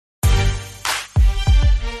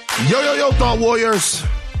Yo, Thought Warriors.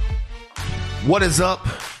 What is up?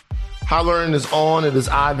 Hollering is on. It is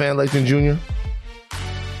I, Van Lathan Jr.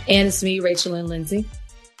 And it's me, Rachel and Lindsay.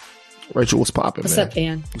 Rachel, what's popping, What's man? up,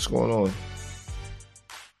 Van? What's going on?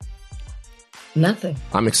 Nothing.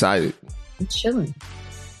 I'm excited. I'm chilling.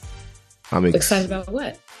 I'm excited about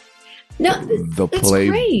what? No, that's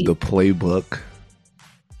great. The playbook.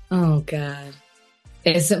 Oh, God.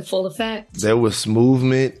 Isn't full effect. There was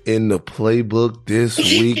movement in the playbook this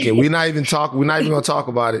week, and we're not even going to talk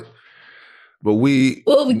about it. But we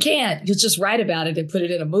can't. You'll just write about it and put it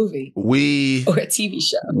in a movie or a TV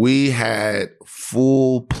show. We had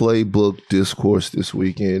full playbook discourse this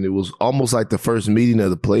weekend. It was almost like the first meeting of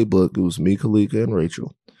the playbook. It was me, Kalika, and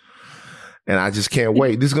Rachel. And I just can't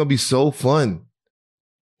wait. This is going to be so fun.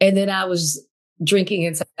 And then I was drinking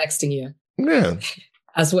and texting you. Yeah.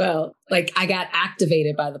 As well. Like, I got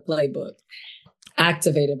activated by the playbook.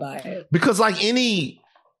 Activated by it. Because like any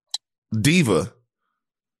diva,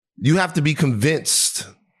 you have to be convinced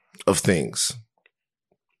of things.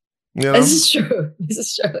 You know? This is true.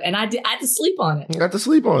 And I had to sleep on it. You got to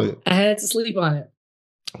sleep on it. I had to sleep on it.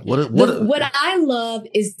 What I love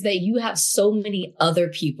is that you have so many other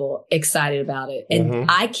people excited about it.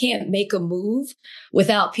 And I can't make a move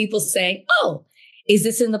without people saying, oh, is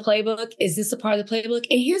this in the playbook? Is this a part of the playbook?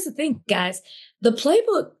 And here's the thing, guys. The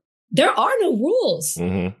playbook, there are no rules.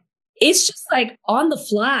 Mm-hmm. It's just like on the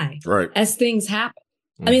fly as things happen.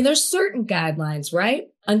 Mm. I mean, there's certain guidelines, right?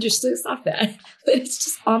 Understood. Stop that. But it's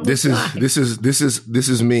just on the fly. This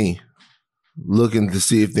is me looking to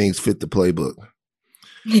see if things fit the playbook.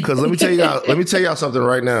 Because let me tell y'all something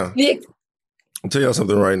right now. I'll tell y'all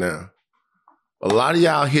something right now. A lot of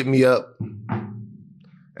y'all hit me up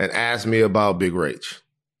and ask me about Big Rach.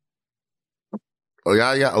 A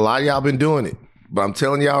lot of y'all been doing it. But I'm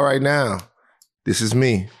telling y'all right now, this is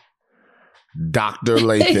me, Dr.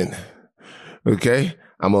 Lathan. Okay?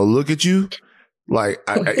 I'm going to look at you like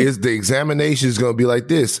the examination is going to be like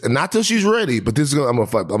this. And not till she's ready, but this is I'm going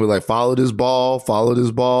to be like, follow this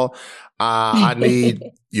ball. I need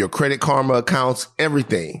your Credit Karma accounts,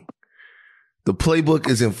 everything. The playbook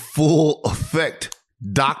is in full effect.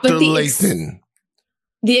 Dr. Lathan.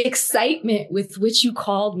 The excitement with which you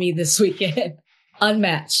called me this weekend,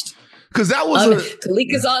 unmatched. Because that was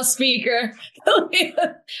Kalika's on speaker.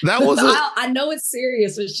 I know it's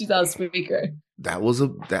serious when she's on speaker. That was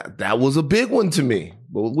a big one to me.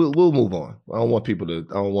 But we'll move on. I don't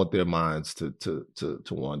want their minds to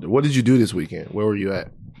wander. What did you do this weekend? Where were you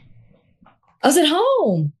at? I was at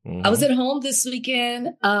home. Mm-hmm. I was at home this weekend.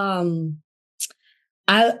 I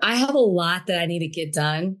have a lot that I need to get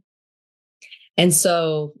done. And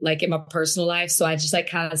so, like in my personal life, so I just like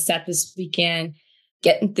kind of sat this weekend,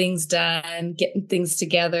 getting things done, getting things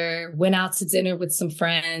together, went out to dinner with some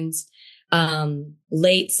friends,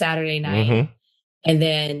 late Saturday night. Mm-hmm. And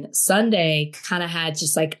then Sunday kind of had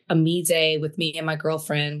just like a me day with me and my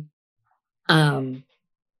girlfriend. And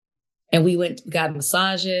we got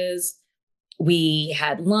massages. We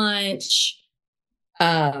had lunch,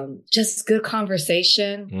 just good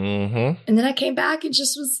conversation. Mm-hmm. And then I came back and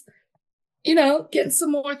just was, getting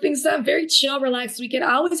some more things done. Very chill, relaxed weekend.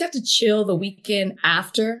 I always have to chill the weekend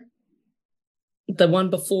after. The one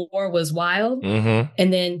before was wild. Mm-hmm.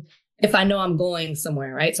 And then if I know I'm going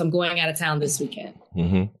somewhere, right? So I'm going out of town this weekend.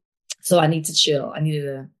 Mm-hmm. So I need to chill. I needed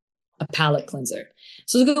a palate cleanser.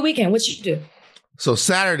 So it was a good weekend. What you do? So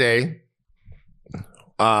Saturday,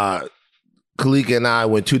 Kalika and I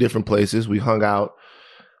went two different places. We hung out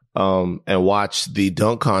and watched the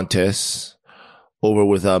dunk contest over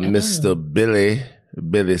with Mr. Billy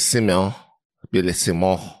Simon.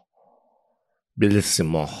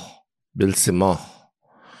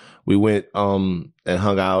 We went and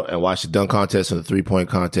hung out and watched the dunk contest and the 3-point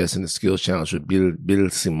contest and the skills challenge with Bill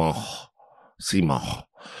Simon.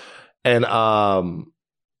 And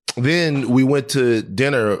then we went to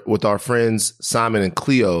dinner with our friends Simon and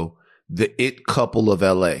Cleo. The it couple of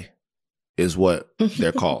LA is what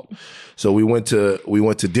they're called. So we went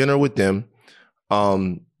to dinner with them.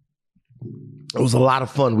 It was a lot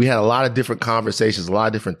of fun. We had a lot of different conversations, a lot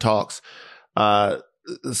of different talks.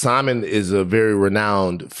 Simon is a very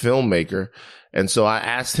renowned filmmaker. And so I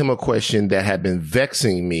asked him a question that had been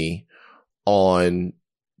vexing me on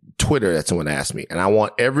Twitter that someone asked me. And I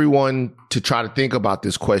want everyone to try to think about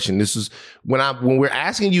this question. This is when we're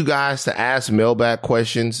asking you guys to ask mailbag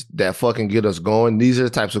questions that fucking get us going. These are the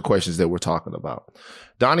types of questions that we're talking about.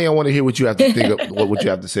 Donnie, I want to hear what you have to think of, what you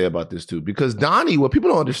have to say about this too. Because Donnie, what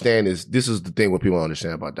people don't understand is, this is the thing what people don't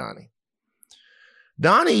understand about Donnie.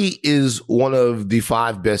 Donnie is one of the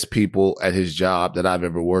 5 best people at his job that I've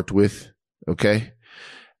ever worked with. Okay.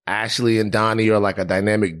 Ashley and Donnie are like a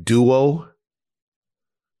dynamic duo. All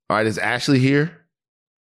right, is Ashley here?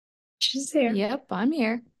 She's here. Yep, I'm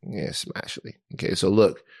here. Yes, Ashley. Okay, so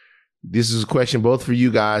look, this is a question both for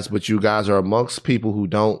you guys, but you guys are amongst people who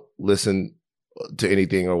don't listen to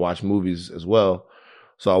anything or watch movies as well.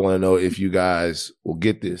 So I want to know if you guys will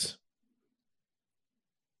get this.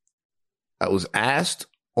 I was asked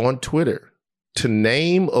on Twitter to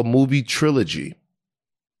name a movie trilogy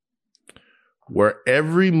where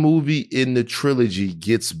every movie in the trilogy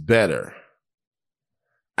gets better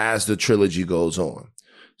as the trilogy goes on.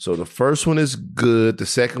 So the first one is good, the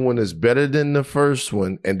second one is better than the first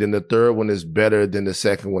one, and then the third one is better than the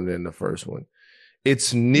second one and the first one.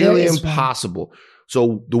 It's nearly impossible. One.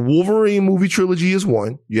 So the Wolverine movie trilogy is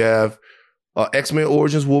one. You have X-Men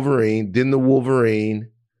Origins Wolverine, then the Wolverine,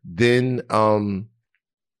 then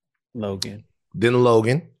Logan. Then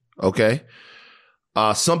Logan. Okay.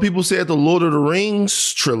 Some people said the Lord of the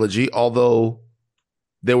Rings trilogy, although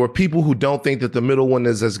there were people who don't think that the middle one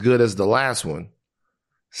is as good as the last one.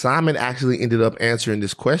 Simon actually ended up answering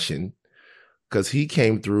this question because he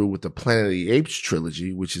came through with the Planet of the Apes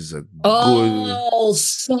trilogy, which is a good.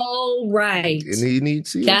 So right. And he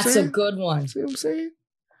needs. That's a good one. See what I'm saying?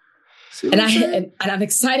 And I'm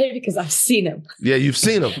excited because I've seen him. Yeah, you've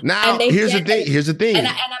seen him. Now, here's the thing.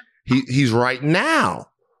 He's right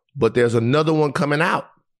now, but there's another one coming out.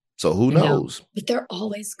 So who knows? But they're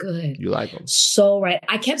always good. You like them. So right.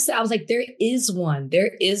 I kept saying, I was like, there is one.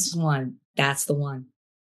 There is one. That's the one.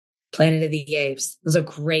 Planet of the Apes. It was a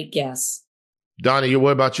great guess. Donnie,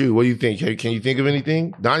 what about you? What do you think? Can you think of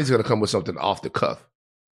anything? Donnie's going to come with something off the cuff.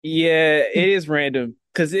 Yeah, it is random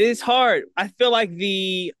because it's hard. I feel like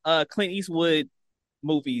the Clint Eastwood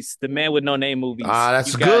movies, the Man with No Name movies.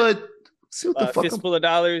 That's good. See what the fuck Fistful of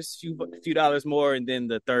Dollars, few dollars more, and then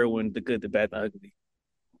the third one, The Good, the Bad, the Ugly.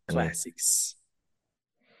 Classics.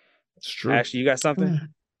 It's true. Ashley, you got something?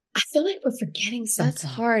 I feel like we're forgetting something. That's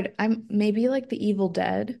hard. I'm maybe like the Evil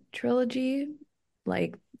Dead trilogy.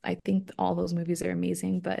 Like, I think all those movies are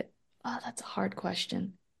amazing, but that's a hard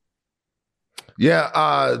question.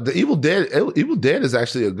 Yeah, the Evil Dead is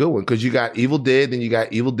actually a good one because you got Evil Dead, then you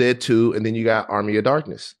got Evil Dead 2, and then you got Army of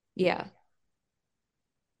Darkness. Yeah.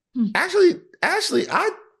 Actually,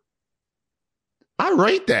 I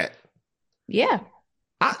rate that. Yeah.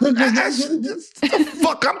 The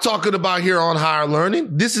fuck I'm talking about here on Higher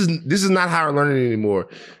Learning. This is not Higher Learning anymore.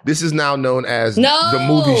 This is now known as the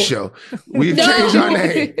movie show. We've changed our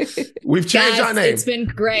name. We've changed our name. It's been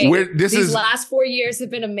great. These last 4 years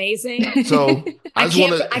have been amazing. So I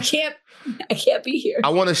can't be here. I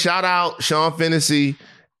want to shout out Sean Fennessy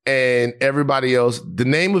and everybody else. The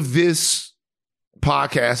name of this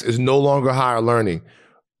podcast is no longer Higher Learning.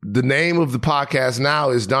 The name of the podcast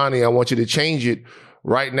now is Donnie. I want you to change it.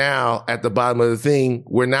 Right now, at the bottom of the thing,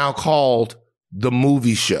 we're now called The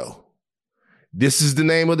Movie Show. This is the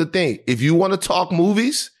name of the thing. If you want to talk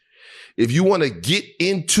movies, if you want to get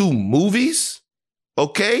into movies,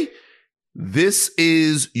 okay, this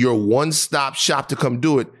is your one-stop shop to come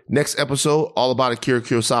do it. Next episode, all about Akira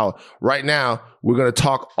Kurosawa. Right now, we're going to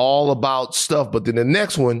talk all about stuff, but then the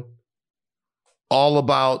next one, all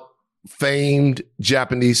about famed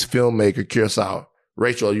Japanese filmmaker Kurosawa.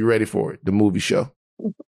 Rachel, are you ready for it? The Movie Show.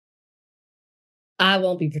 I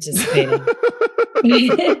won't be participating.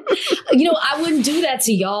 I wouldn't do that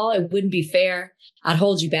to y'all. It wouldn't be fair. I'd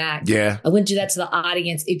hold you back. Yeah. I wouldn't do that to the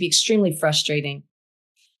audience. It'd be extremely frustrating.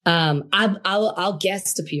 I'll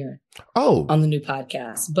guest appear on the new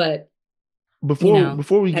podcast, but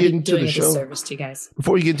before we get into the show, service to you guys.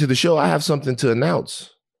 Before we get into the show, I have something to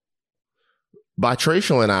announce.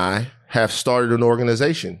 Bitracial and I have started an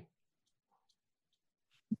organization.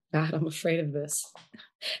 God, I'm afraid of this.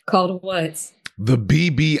 Called what? The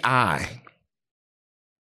BBI.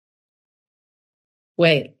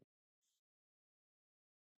 Wait.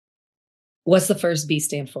 What's the first B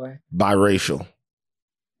stand for? Biracial.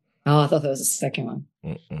 Oh, I thought that was the second one.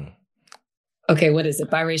 Mm-mm. Okay, what is it?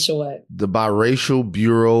 Biracial what? The Biracial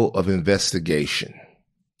Bureau of Investigation.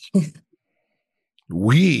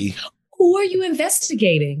 Who are you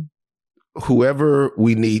investigating? Whoever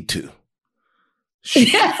we need to.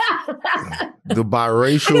 The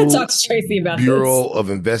Biracial Bureau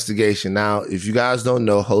of Investigation. Now, if you guys don't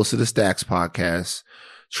know, host of the Stacks podcast,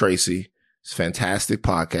 Tracy, it's a fantastic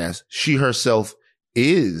podcast. She herself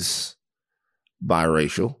is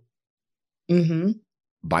biracial. Mm-hmm.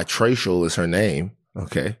 Bitracial is her name.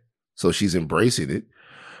 Okay. So she's embracing it.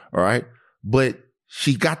 All right. But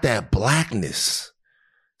she got that blackness.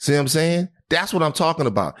 See what I'm saying? That's what I'm talking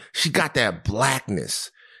about. She got that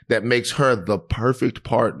blackness that makes her the perfect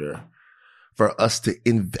partner for us to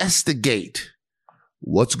investigate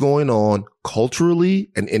what's going on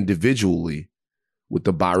culturally and individually with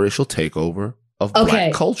the biracial takeover of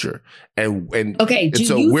Black culture. And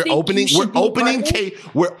so we're opening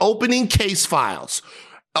case files.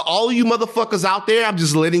 All you motherfuckers out there, I'm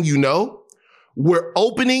just letting you know, we're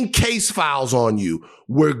opening case files on you.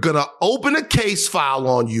 We're going to open a case file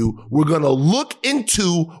on you. We're going to look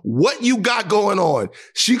into what you got going on.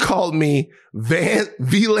 She called me V.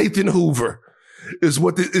 Lathan Hoover is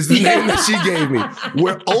the name that she gave me.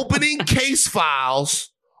 We're opening case files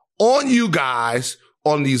on you guys,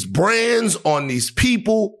 on these brands, on these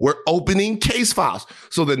people. We're opening case files.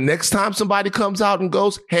 So the next time somebody comes out and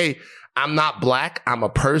goes, hey, I'm not Black. I'm a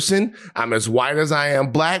person. I'm as white as I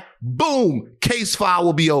am Black. Boom. Case file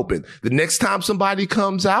will be open. The next time somebody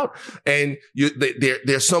comes out and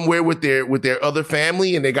they're somewhere with their other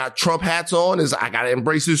family and they got Trump hats on, is I got to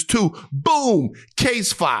embrace this too. Boom.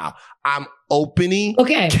 Case file. I'm opening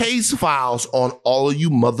case files on all of you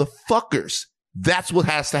motherfuckers. That's what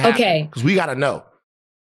has to happen. Okay. Because we got to know.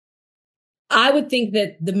 I would think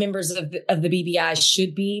that the members of the BBI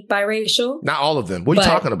should be biracial. Not all of them. What are you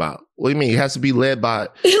talking about? What do you mean? It has to be led by...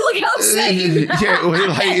 Look how I'm saying.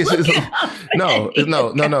 No.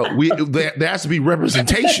 There has to be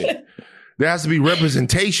representation. There has to be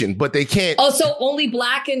representation, but they can't... Oh, so only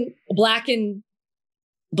black and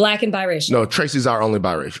biracial? No, Tracy's our only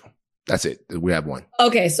biracial. That's it. We have one.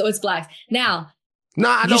 Okay, so it's Blacks. Now... No,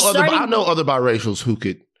 I know other biracials who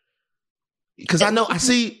could... Because I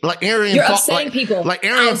see like Arian Foster. People. Like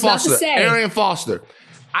Arian Foster. Arian Foster.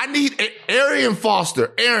 I need Arian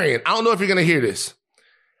Foster. Arian, I don't know if you're gonna hear this.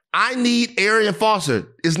 I need Arian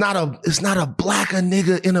Foster. It's not a blacker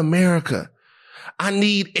nigga in America. I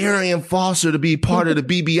need Arian Foster to be part of the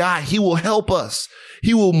BBI. He will help us.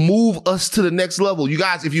 He will move us to the next level. You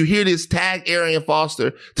guys, if you hear this, tag Arian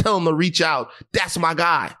Foster. Tell him to reach out. That's my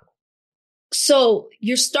guy. So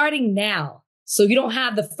you're starting now. So you don't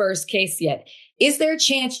have the first case yet. Is there a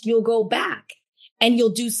chance you'll go back and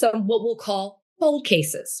you'll do some what we'll call cold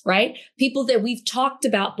cases, right? People that we've talked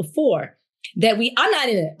about before that I'm not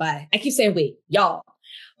in it by, I keep saying we, y'all,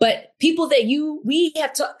 but people that we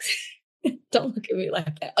have talked, don't look at me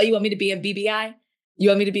like that. Oh, you want me to be in BBI? You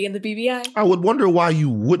want me to be in the BBI? I would wonder why you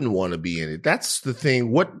wouldn't want to be in it. That's the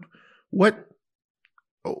thing. What's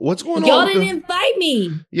going on? Y'all didn't invite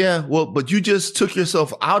me. Yeah, well, but you just took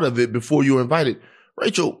yourself out of it before you were invited.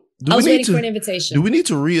 Rachel, I was waiting for an invitation. Do we need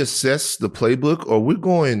to reassess the playbook, or we're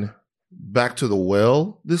going back to the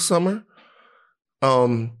well this summer?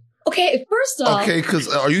 Okay, first off. Okay, because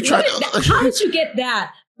are you trying to... How did you get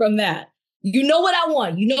that from that? You know what I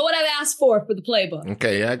want. You know what I've asked for the playbook.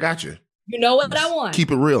 Okay, yeah, I got you. You know what I want.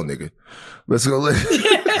 Keep it real, nigga. Let's go.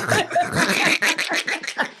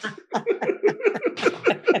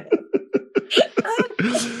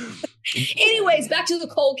 Anyways, back to the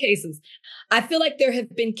cold cases. I feel like there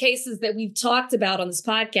have been cases that we've talked about on this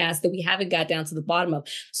podcast that we haven't got down to the bottom of.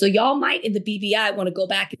 So y'all might in the BBI want to go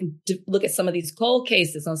back and look at some of these cold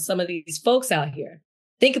cases on some of these folks out here.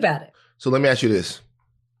 Think about it. So let me ask you this.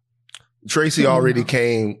 Tracy already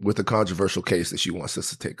came with a controversial case that she wants us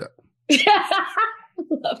to take up. I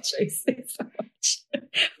love Tracy so much.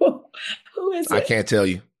 Who is it? I can't tell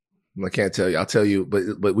you. I'll tell you,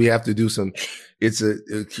 but we have to do some.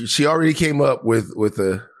 She already came up with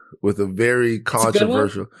a very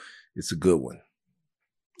controversial. It's a good one.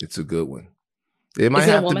 It might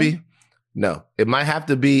have to be. No, it might have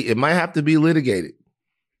to be. It might have to be litigated.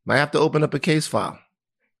 Might have to open up a case file.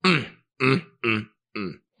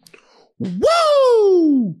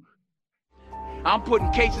 Woo! I'm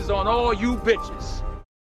putting cases on all you bitches.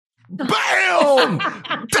 Bam!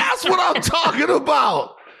 That's what I'm talking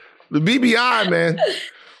about. The BBI, man.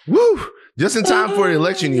 Woo! Just in time for the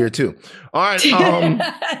election year, too. All right.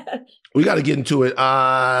 We got to get into it.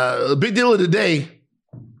 The big deal of the day.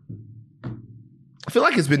 I feel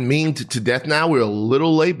like it's been memed to death now. We're a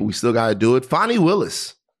little late, but we still got to do it. Fani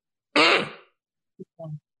Willis. A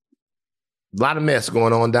lot of mess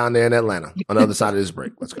going on down there in Atlanta on the other side of this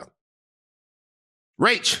break. Let's go.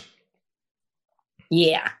 Rach.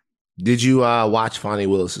 Yeah. Did you watch Fani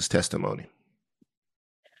Willis's testimony?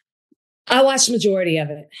 I watched the majority of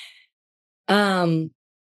it.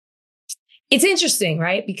 It's interesting,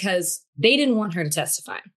 right? Because they didn't want her to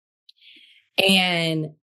testify.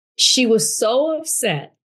 And she was so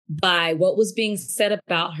upset by what was being said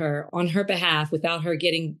about her on her behalf without her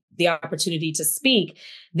getting the opportunity to speak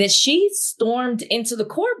that she stormed into the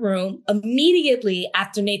courtroom immediately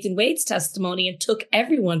after Nathan Wade's testimony and took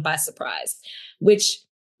everyone by surprise, which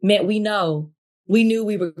meant we knew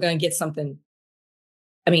we were going to get something.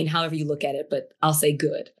 I mean, however you look at it, but I'll say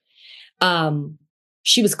good.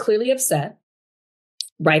 She was clearly upset.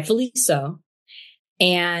 rightfully so.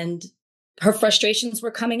 And her frustrations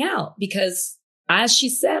were coming out because, as she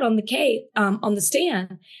said on the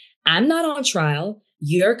stand, I'm not on trial.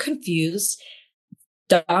 You're confused.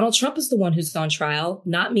 Donald Trump is the one who's on trial,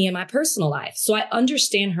 not me in my personal life. So I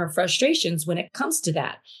understand her frustrations when it comes to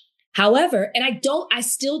that. However, and I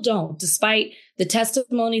still don't, despite the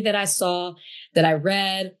testimony that I saw, that I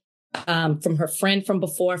read from her friend from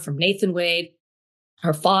before, from Nathan Wade,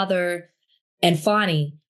 her father, and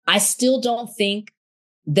Fani, I still don't think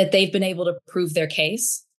that they've been able to prove their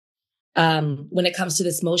case when it comes to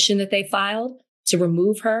this motion that they filed to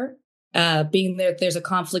remove her. Being there's a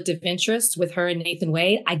conflict of interest with her and Nathan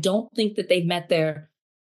Wade. I don't think that they've met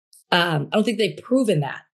I don't think they've proven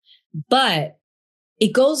that. But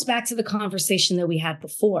it goes back to the conversation that we had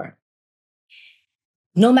before.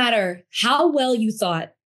 No matter how well you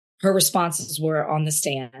thought her responses were on the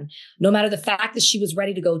stand, no matter the fact that she was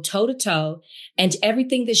ready to go toe to toe and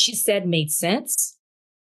everything that she said made sense,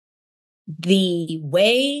 the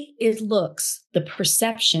way it looks, the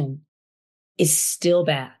perception is still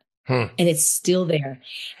bad. And it's still there.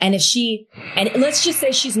 And let's just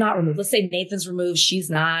say she's not removed. Let's say Nathan's removed, she's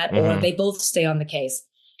not, or they both stay on the case.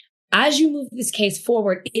 As you move this case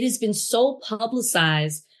forward, it has been so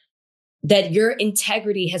publicized that your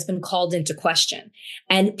integrity has been called into question.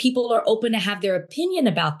 And people are open to have their opinion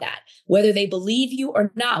about that, whether they believe you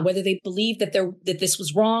or not, whether they believe that this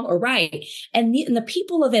was wrong or right. And the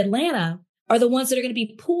people of Atlanta are the ones that are going to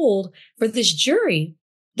be pulled for this jury.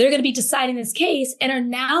 They're going to be deciding this case and are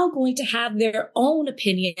now going to have their own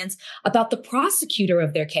opinions about the prosecutor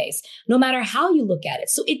of their case, no matter how you look at it.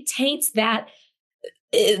 So it taints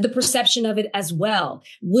the perception of it as well.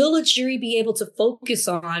 Will a jury be able to focus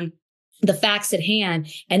on the facts at hand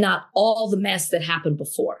and not all the mess that happened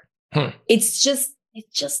before? It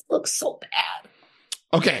just looks so bad.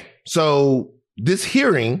 Okay. So this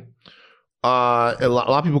hearing, a lot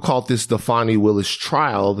of people call this the Fani Willis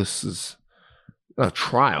trial. This is not a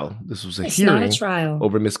trial. This was a hearing not a trial.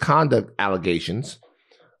 Over misconduct allegations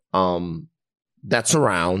that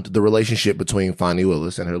surround the relationship between Fani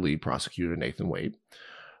Willis and her lead prosecutor, Nathan Wade.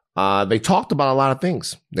 They talked about a lot of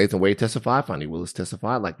things. Nathan Wade testified. Fani Willis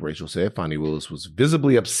testified. Like Rachel said, Fani Willis was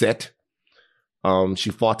visibly upset.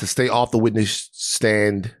 She fought to stay off the witness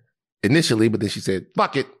stand initially, but then she said,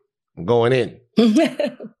 fuck it, I'm going in.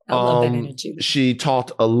 I love that energy. She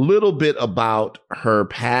talked a little bit about her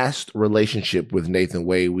past relationship with Nathan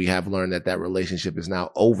Wade. We have learned that relationship is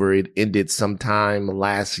now over. It ended sometime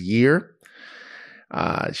last year.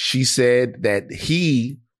 She said that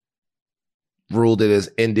he ruled it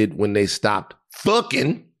as ended when they stopped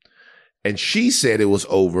fucking. And she said it was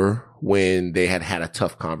over when they had a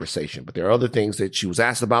tough conversation. But there are other things that she was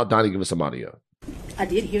asked about. Donnie, give us some audio. I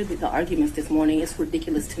did hear the arguments this morning. It's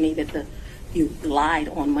ridiculous to me that you lied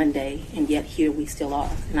on Monday, and yet here we still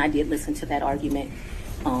are. And I did listen to that argument.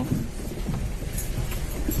 All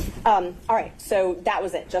right, so that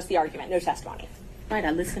was it, just the argument, no testimony. Right,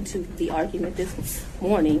 I listened to the argument this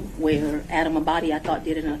morning where Adam Abadi, I thought,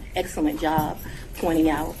 did an excellent job pointing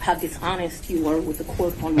out how dishonest you were with the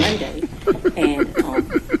court on Monday. And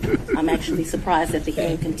I'm actually surprised that the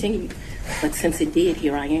hearing continued. But since it did,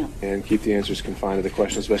 here I am. And keep the answers confined to the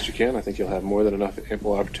question as best you can. I think you'll have more than enough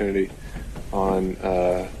ample opportunity on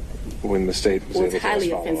when the state is able to. It's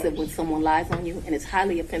highly offensive when someone lies on you, and it's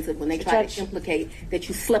highly offensive when they try to implicate that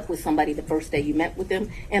you slept with somebody the first day you met with them,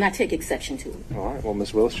 and I take exception to it. All right. Well,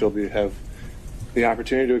 Ms. Willis, you'll have the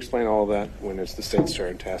opportunity to explain all of that when it's the state's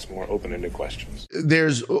turn to ask more open-ended questions.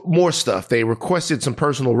 There's more stuff. They requested some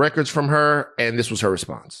personal records from her, and this was her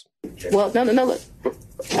response. Well, no, look.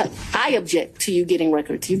 I object to you getting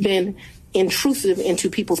records. You've been intrusive into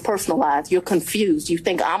people's personal lives. You're confused. You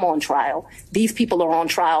think I'm on trial. These people are on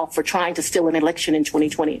trial for trying to steal an election in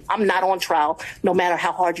 2020. I'm not on trial, no matter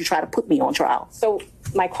how hard you try to put me on trial. So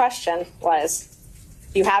my question was,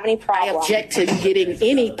 do you have any problem? I object to getting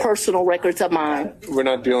any personal records of mine. We're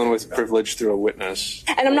not dealing with privilege through a witness.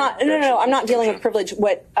 And I'm not, no, I'm not dealing with privilege.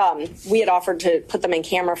 What we had offered to put them in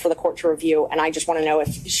camera for the court to review, and I just want to know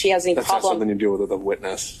if she has any problem. That's not something you deal with a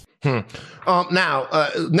witness. Now,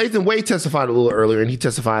 Nathan Wade testified a little earlier, and he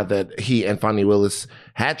testified that he and Fani Willis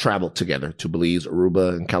had traveled together to Belize,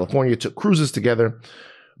 Aruba, and California, took cruises together,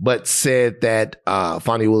 but said that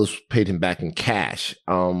Fani Willis paid him back in cash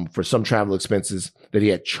for some travel expenses that he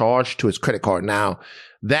had charged to his credit card. Now,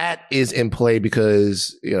 that is in play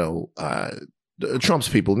because, Trump's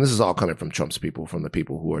people, and this is all coming from Trump's people, from the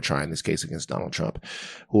people who are trying this case against Donald Trump,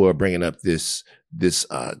 who are bringing up this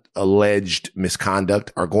alleged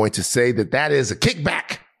misconduct, are going to say that is a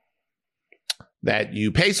kickback. that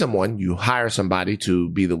you pay someone, you hire somebody to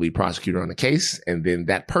be the lead prosecutor on the case, and then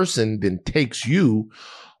that person then takes you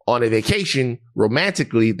on a vacation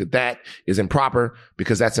romantically, that is improper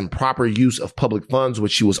because that's improper use of public funds,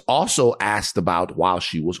 which she was also asked about while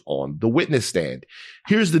she was on the witness stand.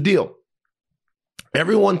 Here's the deal.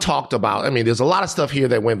 Everyone talked about, there's a lot of stuff here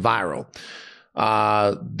that went viral.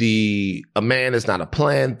 A man is not a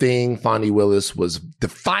planned thing. Fani Willis was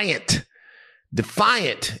defiant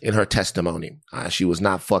in her testimony. She was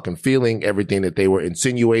not fucking feeling everything that they were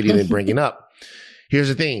insinuating and bringing up. Here's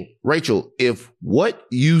the thing, Rachel, if what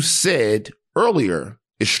you said earlier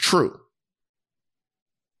is true,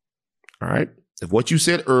 all right? If what you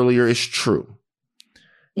said earlier is true,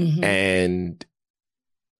 and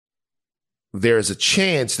there's a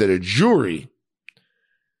chance that a jury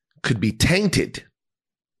could be tainted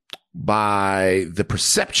by the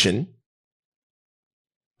perception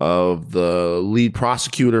of the lead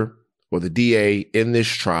prosecutor or the DA in this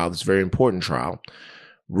trial, this very important trial,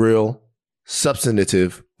 real,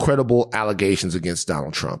 substantive, credible allegations against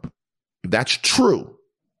Donald Trump. If that's true,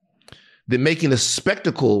 then making a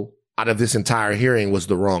spectacle out of this entire hearing was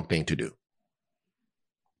the wrong thing to do.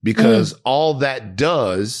 Because all that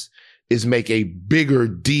does is make a bigger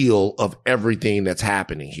deal of everything that's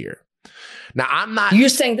happening here. Now, You're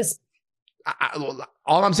saying this.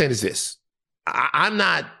 All I'm saying is this.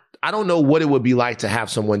 I don't know what it would be like to have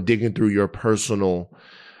someone digging through your personal,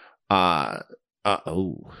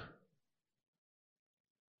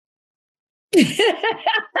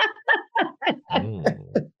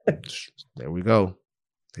 There we go.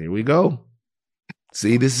 Here we go.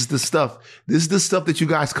 See, this is the stuff. This is the stuff that you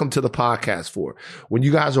guys come to the podcast for. When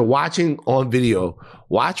you guys are watching on video,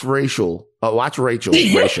 watch Rachel. Watch Rachel.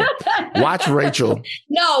 Watch Rachel.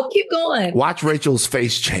 No, keep going. Watch Rachel's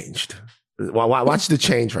face changed. Watch the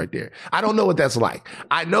change right there. I don't know what that's like.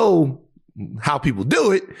 I know how people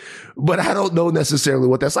do it, but I don't know necessarily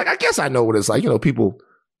what that's like. I guess I know what it's like. People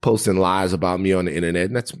posting lies about me on the internet,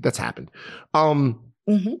 and that's happened.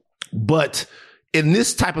 But in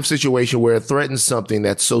this type of situation where it threatens something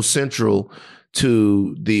that's so central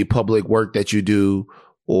to the public work that you do,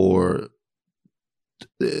 or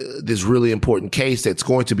this really important case that's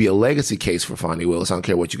going to be a legacy case for Fani Willis. I don't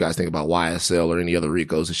care what you guys think about YSL or any other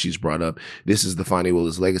RICOs that she's brought up. This is the Fani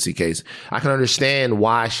Willis legacy case. I can understand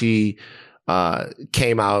why she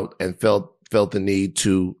came out and felt the need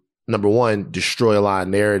to, number one, destroy a lot of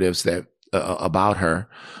narratives that about her,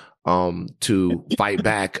 to fight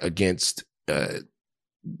back against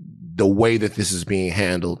the way that this is being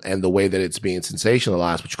handled and the way that it's being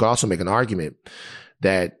sensationalized. But you could also make an argument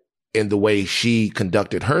that in the way she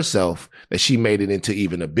conducted herself, that she made it into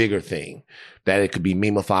even a bigger thing, that it could be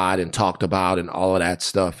memeified and talked about and all of that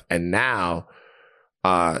stuff. And now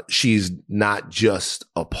she's not just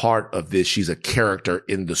a part of this, she's a character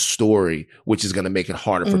in the story, which is going to make it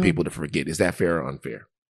harder for people to forget. Is that fair or unfair?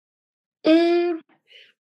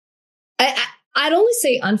 I'd only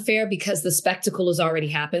say unfair because the spectacle has already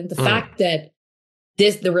happened. The fact that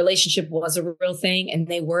the relationship was a real thing and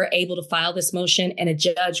they were able to file this motion and a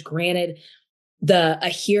judge granted a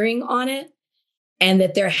hearing on it, and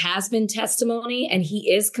that there has been testimony and he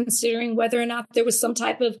is considering whether or not there was some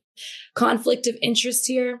type of conflict of interest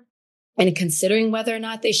here and considering whether or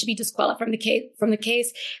not they should be disqualified from the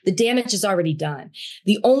case, the damage is already done.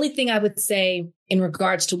 The only thing I would say in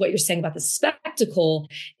regards to what you're saying about the spectacle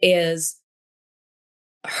is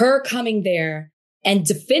her coming there and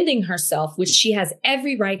defending herself, which she has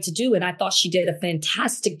every right to do. And I thought she did a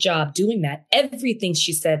fantastic job doing that. Everything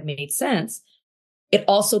she said made sense. It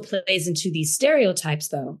also plays into these stereotypes,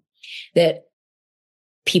 though, that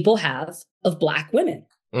people have of Black women.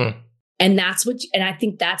 And I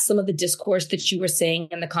think that's some of the discourse that you were saying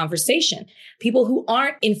in the conversation. People who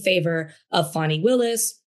aren't in favor of Fani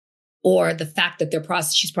Willis or the fact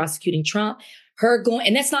that she's prosecuting Trump,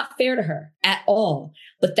 and that's not fair to her at all.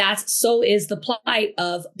 But so is the plight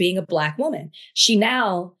of being a Black woman.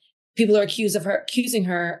 People are accusing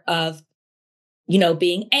her of,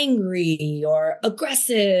 being angry or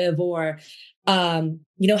aggressive or, having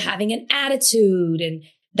an attitude. And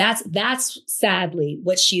that's sadly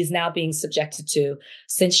what she is now being subjected to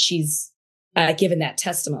since she's given that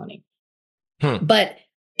testimony. But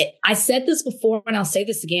I said this before and I'll say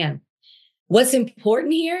this again. What's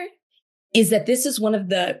important here is that this is one of,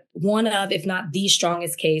 if not the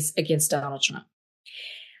strongest case against Donald Trump.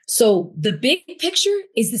 So the big picture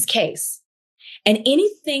is this case. And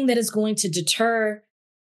anything that is going to deter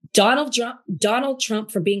Donald Trump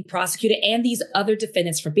from being prosecuted and these other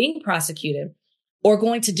defendants from being prosecuted or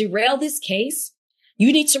going to derail this case,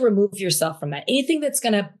 you need to remove yourself from that. Anything that's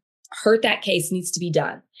going to heard that case needs to be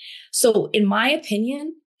done. So in my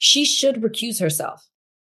opinion, she should recuse herself.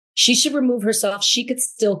 She should remove herself. She could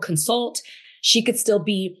still consult. She could still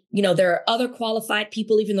be, there are other qualified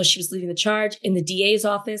people, even though she was leading the charge in the DA's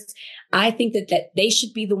office. I think that they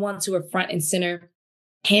should be the ones who are front and center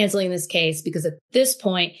handling this case, because at this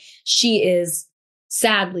point, she is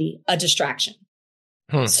sadly a distraction.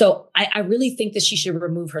 So I really think that she should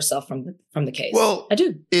remove herself from the case. Well, I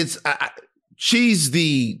do. She's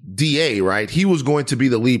the DA, right? He was going to be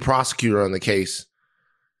the lead prosecutor on the case.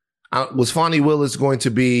 Was Fani Willis going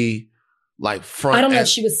to be like front? I don't know if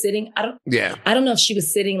she was sitting. I don't know if she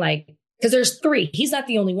was sitting because there's 3. He's not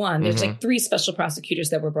the only one. There's 3 special prosecutors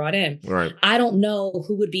that were brought in. Right. I don't know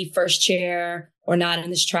who would be first chair or not in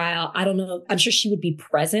this trial. I don't know. I'm sure she would be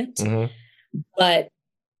present, but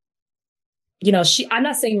I'm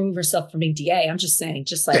not saying remove herself from being DA. I'm just saying,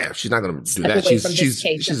 she's not going to do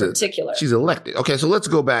that. She's elected. Okay, so let's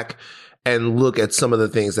go back and look at some of the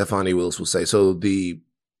things that Fani Willis will say. So the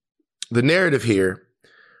narrative here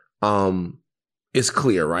is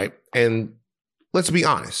clear, right? And let's be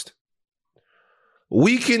honest.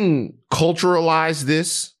 We can culturalize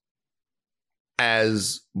this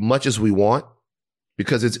as much as we want,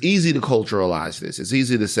 because it's easy to culturalize this. It's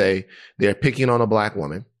easy to say they're picking on a black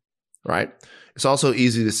woman, right? It's also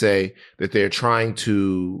easy to say that they're trying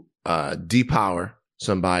to depower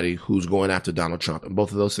somebody who's going after Donald Trump. And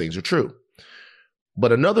both of those things are true.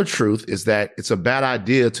 But another truth is that it's a bad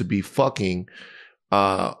idea to be fucking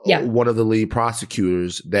one of the lead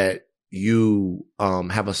prosecutors that you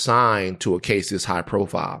have assigned to a case this high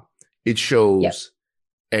profile. It shows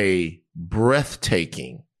a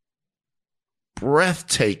breathtaking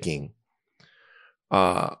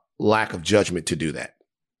lack of judgment to do that.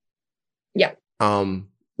 Yeah.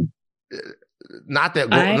 Not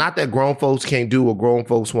that grown folks can't do what grown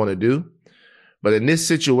folks want to do, but in this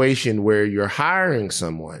situation where you're hiring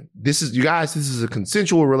someone, this is a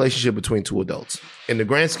consensual relationship between 2 adults. In the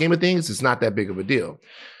grand scheme of things, it's not that big of a deal.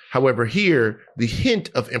 However, here, the hint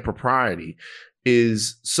of impropriety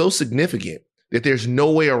is so significant that there's no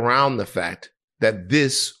way around the fact that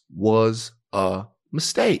this was a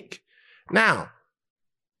mistake. Now,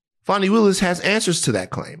 Fani Willis has answers to that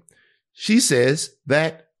claim. She says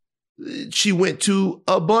that she went to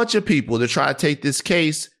a bunch of people to try to take this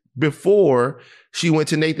case before she went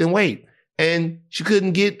to Nathan Wade. And she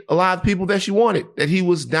couldn't get a lot of people that she wanted, that he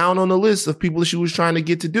was down on the list of people that she was trying to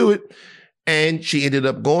get to do it. And she ended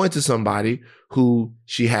up going to somebody who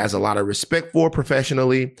she has a lot of respect for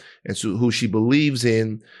professionally and so who she believes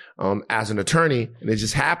in as an attorney. And it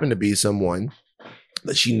just happened to be someone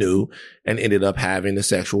that she knew and ended up having a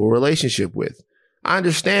sexual relationship with. I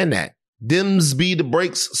understand that. Dims be the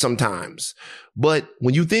breaks sometimes. But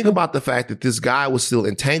when you think about the fact that this guy was still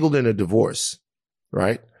entangled in a divorce,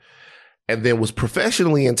 right? And then was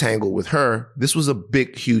professionally entangled with her, this was a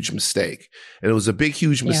big, huge mistake. And it was a big,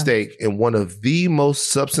 huge mistake in one of the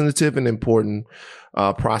most substantive and important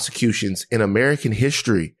prosecutions in American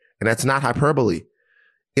history. And that's not hyperbole.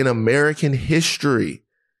 In American history.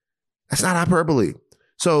 That's not hyperbole.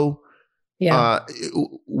 So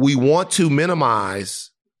we want to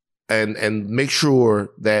minimize and make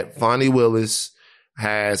sure that Fani Willis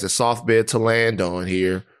has a soft bed to land on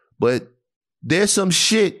here. But there's some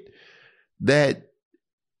shit that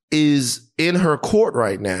is in her court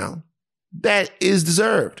right now that is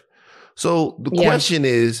deserved. So the question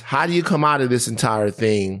is, how do you come out of this entire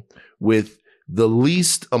thing with the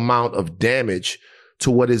least amount of damage to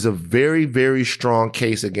what is a very, very strong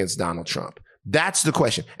case against Donald Trump? That's the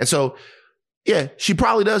question. And so, she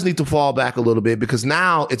probably does need to fall back a little bit, because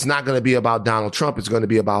now it's not going to be about Donald Trump. It's going to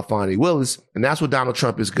be about Fani Willis. And that's what Donald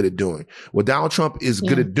Trump is good at doing. What Donald Trump is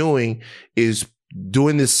good at doing is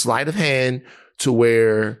doing this sleight of hand to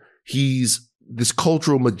where he's this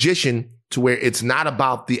cultural magician, to where it's not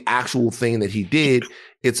about the actual thing that he did.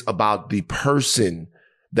 It's about the person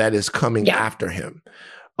that is coming after him.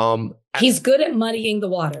 He's good at muddying the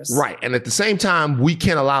waters. Right. And at the same time, we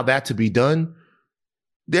can't allow that to be done.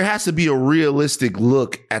 There has to be a realistic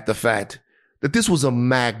look at the fact that this was a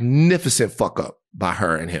magnificent fuck up by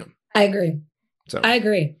her and him. I agree. I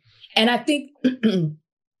agree. And I think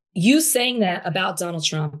you saying that about Donald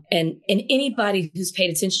Trump and anybody who's paid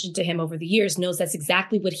attention to him over the years knows that's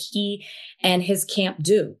exactly what he and his camp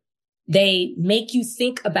do. They make you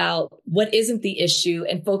think about what isn't the issue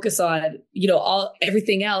and focus on,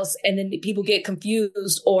 everything else. And then people get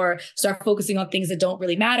confused or start focusing on things that don't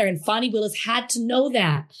really matter. And Fani Willis had to know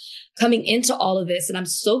that coming into all of this. And I'm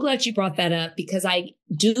so glad you brought that up, because I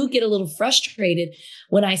do get a little frustrated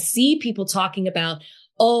when I see people talking about,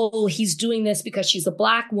 oh, he's doing this because she's a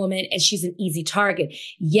Black woman and she's an easy target.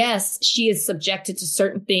 Yes, she is subjected to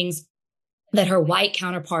certain things that her white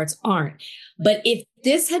counterparts aren't. But if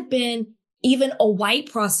this had been even a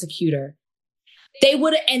white prosecutor, they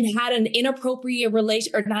would have and had an inappropriate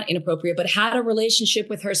relation, or not inappropriate, but had a relationship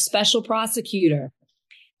with her special prosecutor,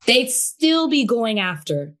 they'd still be going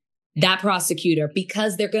after that prosecutor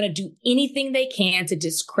because they're going to do anything they can to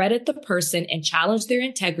discredit the person and challenge their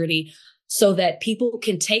integrity so that people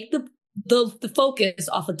can take the focus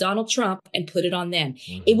off of Donald Trump and put it on them.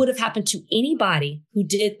 Mm-hmm. It would have happened to anybody who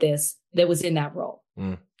did this that was in that role.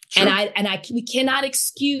 Mm. Sure. And we cannot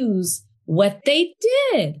excuse what they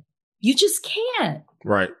did. You just can't.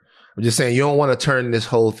 Right. I'm just saying, you don't want to turn this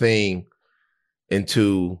whole thing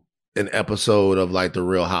into an episode of like The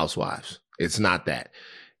Real Housewives. It's not that.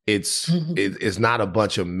 It's not a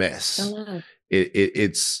bunch of mess.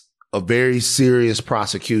 It's a very serious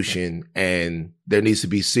prosecution, and there needs to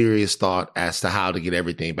be serious thought as to how to get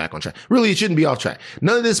everything back on track. Really, it shouldn't be off track.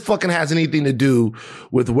 None of this fucking has anything to do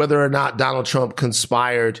with whether or not Donald Trump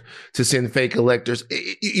conspired to send fake electors.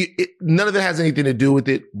 None of it has anything to do with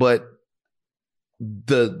it, but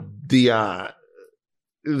the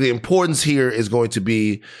importance here is going to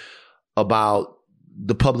be about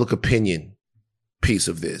the public opinion piece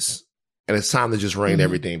of this. And it's time to just rein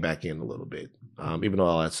everything back in a little bit. Even though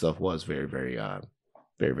all that stuff was very, very,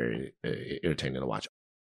 very entertaining to watch.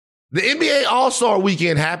 The NBA All-Star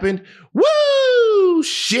Weekend happened. Woo!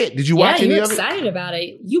 Shit. Did you watch any of it? You were excited about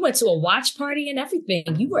it. You went to a watch party and everything.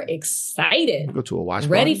 You were excited. Go to a watch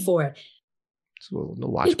party? Ready for it. So, no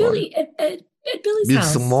watch party. At Billy's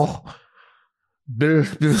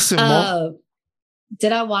house.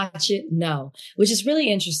 Did I watch it? No. Which is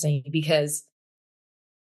really interesting because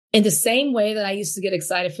in the same way that I used to get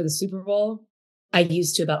excited for the Super Bowl, I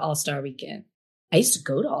used to about All-Star Weekend. I used to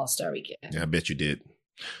go to All-Star Weekend. Yeah, I bet you did.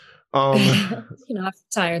 I've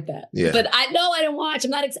retired that. Yeah. But I didn't watch.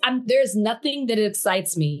 There's nothing that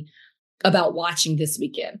excites me about watching this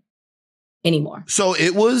weekend anymore. So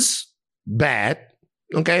it was bad.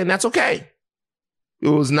 Okay. And that's okay. It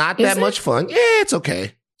was not that much fun. Yeah, it's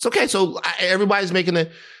okay. It's okay. So everybody's making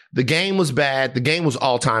the game was bad. The game was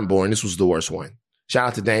all time boring. This was the worst one. Shout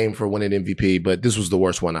out to Dame for winning MVP, but this was the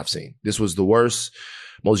worst one I've seen. This was the worst,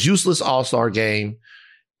 most useless All-Star game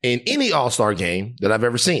in any All-Star game that I've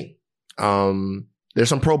ever seen. There's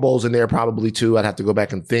some Pro Bowls in there probably too. I'd have to go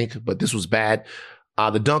back and think, but this was bad.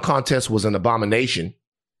 The dunk contest was an abomination.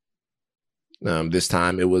 This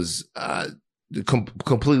time it was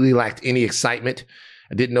completely lacked any excitement.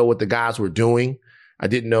 I didn't know what the guys were doing. I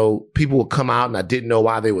didn't know people would come out and I didn't know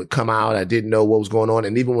why they would come out. I didn't know what was going on.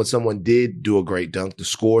 And even when someone did do a great dunk, the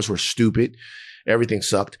scores were stupid. Everything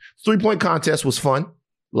sucked. 3-point contest was fun.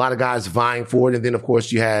 A lot of guys vying for it. And then, of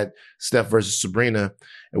course, you had Steph versus Sabrina,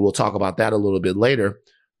 and we'll talk about that a little bit later.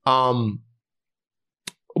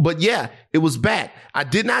 But yeah, it was bad. I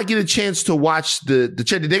did not get a chance to watch the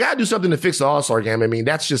chat. They got to do something to fix the All-Star game. I mean,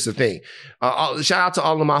 that's just the thing. Shout out to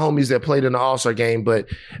all of my homies that played in the All-Star game, but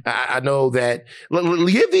I know that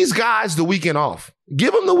give these guys the weekend off.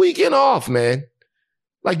 Give them the weekend off, man.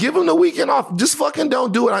 Like, give them the weekend off. Just fucking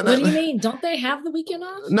don't do it. What do you mean? Don't they have the weekend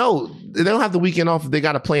off? No, they don't have the weekend off if they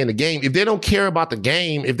got to play in the game. If they don't care about the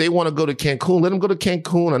game, if they want to go to Cancun, let them go to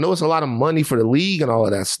Cancun. I know it's a lot of money for the league and all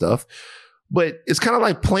of that stuff. But it's kind of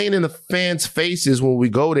like playing in the fans' faces when we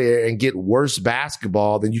go there and get worse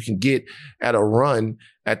basketball than you can get at a run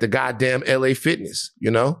at the goddamn LA Fitness,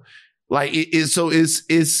 you know? Like it's just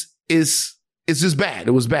bad.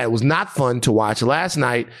 It was bad. It was not fun to watch. Last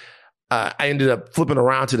night, I ended up flipping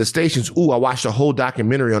around to the stations. I watched a whole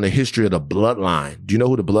documentary on the history of the Bloodline. Do you know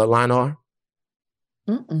who the Bloodline are?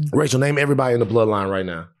 Rachel, name everybody in the Bloodline right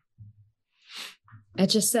now. I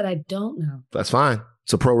just said I don't know. That's fine.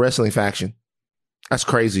 It's a pro wrestling faction. That's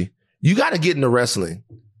crazy. You got to get into wrestling.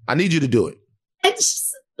 I need you to do it.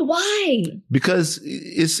 Why? Because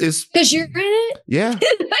it's because you're in it? Yeah.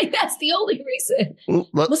 Like, that's the only reason.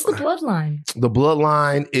 What's the Bloodline? The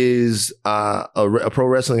Bloodline is a pro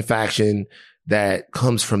wrestling faction that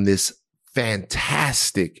comes from this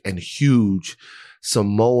fantastic and huge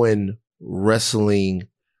Samoan wrestling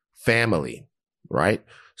family, right?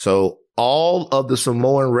 So all of the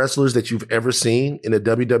Samoan wrestlers that you've ever seen in the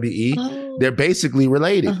WWE, they're basically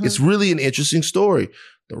related. It's really an interesting story.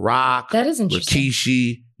 The Rock, that is interesting.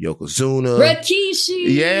 Rikishi, Yokozuna.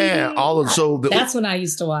 Rikishi. Yeah. That's when I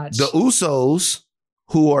used to watch. The Usos,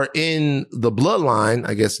 who are in the Bloodline,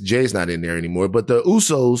 I guess Jay's not in there anymore, but the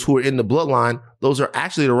Usos who are in the Bloodline, those are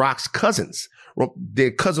actually The Rock's cousins.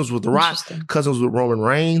 They're cousins with The Rock, cousins with Roman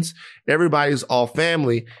Reigns. Everybody's all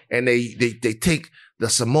family, and they take the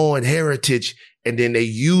Samoan heritage and then they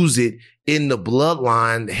use it in the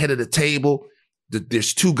bloodline, the head of the table.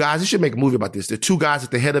 There's two guys. They should make a movie about this. There are two guys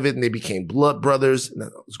at the head of it, and they became blood brothers. No,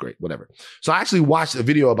 it was great. Whatever. So I actually watched a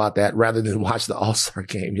video about that rather than watch the All-Star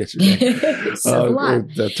game yesterday. How do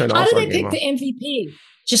they pick the MVP?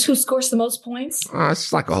 Just who scores the most points?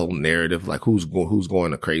 It's like a whole narrative, like who's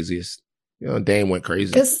going the craziest. Dame went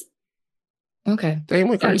crazy. Okay. Dame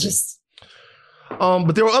went crazy.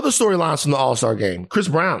 But there were other storylines from the All-Star game. Chris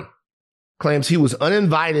Brown claims he was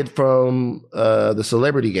uninvited from the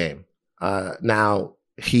celebrity game. Now,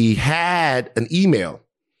 he had an email,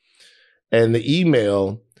 and the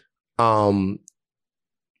email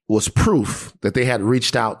was proof that they had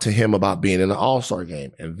reached out to him about being in the All-Star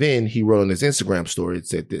game. And then he wrote on his Instagram story, it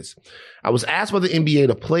said this: I was asked by the NBA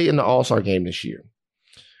to play in the All-Star game this year,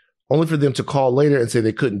 only for them to call later and say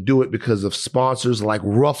they couldn't do it because of sponsors like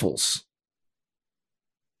Ruffles.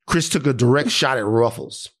 Chris took a direct shot at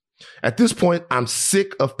Ruffles. At this point, I'm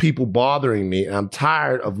sick of people bothering me, and I'm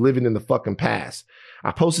tired of living in the fucking past.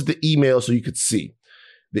 I posted the email so you could see.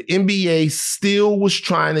 The NBA still was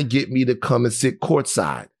trying to get me to come and sit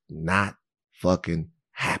courtside. Not fucking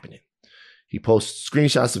happening. He posted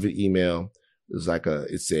screenshots of the email.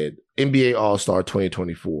 It said, NBA All-Star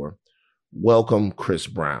 2024. Welcome, Chris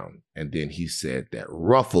Brown. And then he said that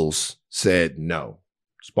Ruffles said no.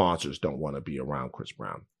 Sponsors don't want to be around Chris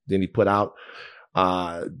Brown. Then he put out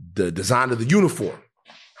the design of the uniform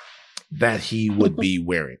that he would be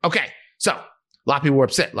wearing. Okay, so a lot of people were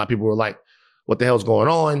upset. A lot of people were like, what the hell's going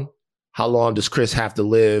on? How long does Chris have to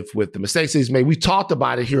live with the mistakes he's made? We talked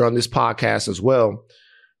about it here on this podcast as well.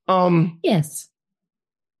 Yes.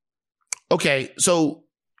 Okay, so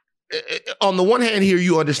on the one hand here,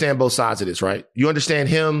 you understand both sides of this, right? You understand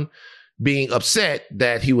him being upset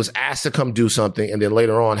that he was asked to come do something, and then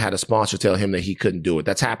later on had a sponsor tell him that he couldn't do it.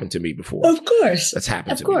 That's happened to me before. Of course. That's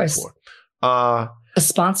happened to me before. A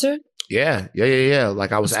sponsor? Yeah.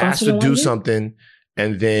 Like I was asked to do something,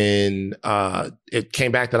 and then it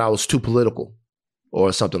came back that I was too political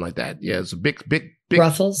or something like that. Yeah, it's a big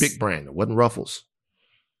Ruffles? Big brand. It wasn't Ruffles.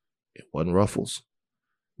 It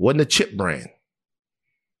wasn't a chip brand.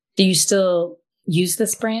 Do you still use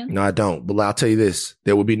this brand? No, I don't. But I'll tell you this.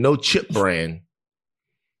 There would be no chip brand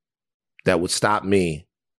that would stop me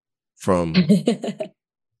from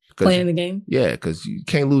playing the game. Yeah, because you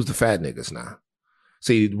can't lose the fat niggas now.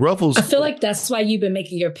 See, Ruffles. I feel like that's why you've been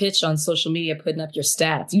making your pitch on social media, putting up your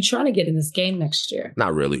stats. You trying to get in this game next year?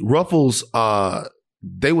 Not really. Ruffles,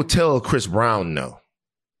 they would tell Chris Brown no.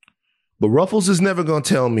 But Ruffles is never going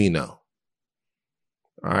to tell me no.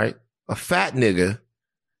 All right? A fat nigga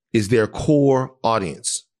is their core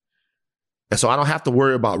audience. And so I don't have to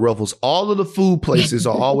worry about Ruffles. All of the food places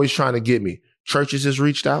are always trying to get me. Churches has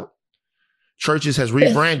reached out. Churches has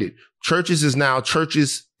rebranded. Churches is now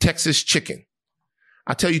Churches Texas Chicken.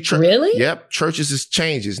 I tell you, really? Yep. Churches has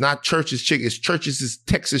changed. It's not Churches Chicken. It's Churches is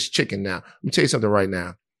Texas Chicken now. Let me tell you something right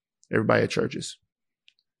now. Everybody at Churches.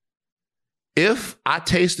 If I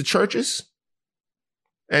taste the Churches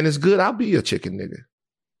and it's good, I'll be a chicken nigga.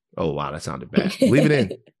 Oh, wow. That sounded bad. Leave it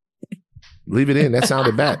in. Leave it in. That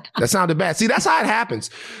sounded bad. See, that's how it happens.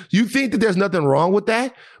 You think that there's nothing wrong with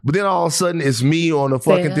that, but then all of a sudden it's me on the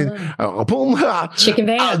fucking thing. Chicken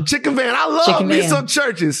van. Chicken van. I love me some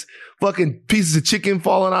Churches. Fucking pieces of chicken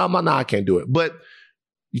falling out of my... Nah, I can't do it. But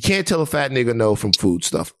you can't tell a fat nigga no from food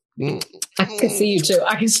stuff. I can see you too.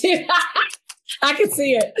 I can see it. I can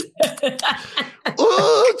see it.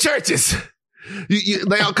 Ooh, Churches.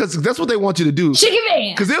 Because that's what they want you to do. Chicken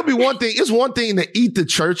van. Because there'll be one thing. It's one thing to eat the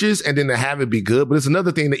Churches and then to have it be good, but it's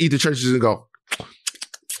another thing to eat the Churches and go,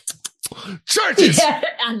 Churches. Yeah,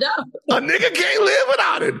 I know. A nigga can't live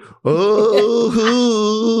without it. Oh,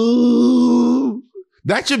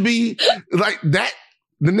 that should be like that.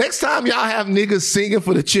 The next time y'all have niggas singing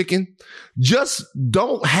for the chicken, just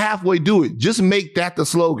don't halfway do it. Just make that the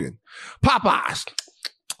slogan. Popeyes.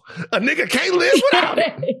 A nigga can't live without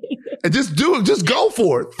it. And just do it. Just go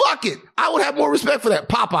for it. Fuck it. I would have more respect for that.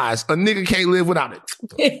 Popeyes. A nigga can't live without it.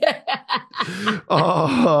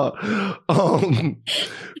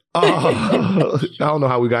 I don't know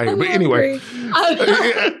how we got here, but anyway.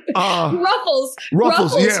 Ruffles.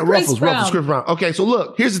 Yeah, Ruffles. Chris Brown. Okay, so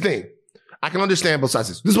look, here's the thing. I can understand both sides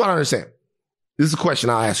of this. This is what I understand. This is a question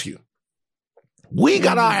I'll ask you. We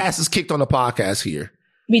got our asses kicked on the podcast here.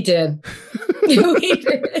 We did. We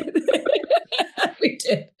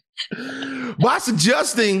did. By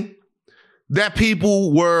suggesting that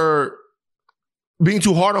people were being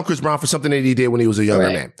too hard on Chris Brown for something that he did when he was a younger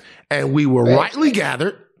man. And we were rightly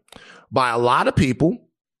gathered by a lot of people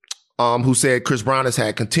who said Chris Brown has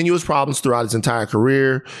had continuous problems throughout his entire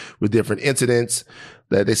career with different incidents.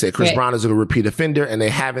 That they say Chris Brown is a repeat offender, and they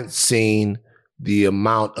haven't seen the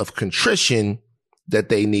amount of contrition that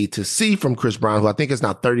they need to see from Chris Brown, who I think is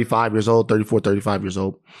now 35 years old, 34, 35 years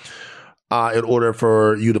old, in order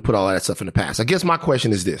for you to put all that stuff in the past. I guess my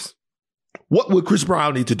question is this. What would Chris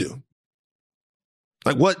Brown need to do?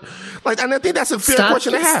 And I think that's a fair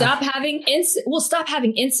question to have. Stop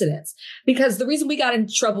having incidents. Because the reason we got in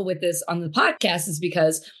trouble with this on the podcast is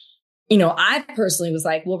because, I personally was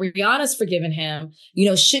like, well, Rihanna's forgiven him.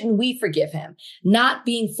 Shouldn't we forgive him? Not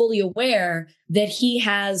being fully aware that he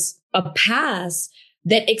has a past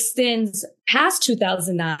that extends past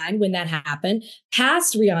 2009 when that happened,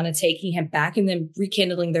 past Rihanna taking him back and then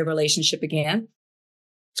rekindling their relationship again.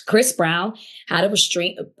 Chris Brown had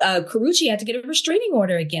Karrueche had to get a restraining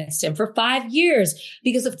order against him for 5 years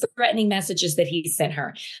because of threatening messages that he sent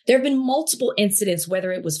her. There have been multiple incidents,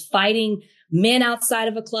 whether it was fighting men outside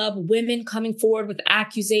of a club, women coming forward with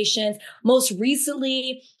accusations. Most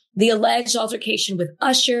recently, the alleged altercation with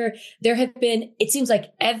Usher. There have been, it seems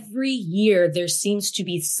like every year there seems to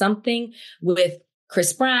be something with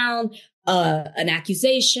Chris Brown, an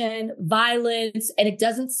accusation, violence, and it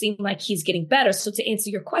doesn't seem like he's getting better. So to answer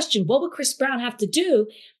your question, what would Chris Brown have to do?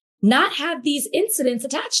 Not have these incidents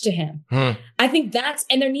attached to him. I think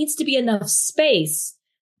and there needs to be enough space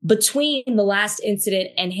between the last incident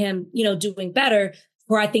and him, doing better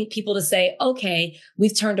for, I think, people to say, okay,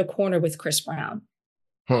 we've turned a corner with Chris Brown.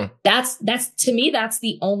 That's to me, that's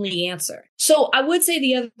the only answer. So I would say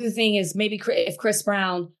the other thing is maybe if Chris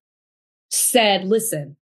Brown said,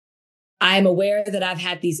 listen, I'm aware that I've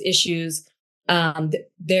had these issues.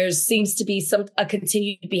 There seems to be a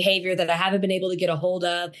continued behavior that I haven't been able to get a hold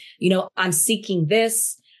of. I'm seeking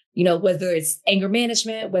this, whether it's anger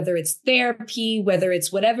management, whether it's therapy, whether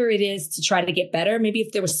it's whatever it is to try to get better. Maybe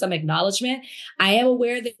if there was some acknowledgement. I am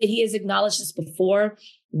aware that he has acknowledged this before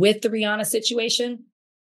with the Rihanna situation.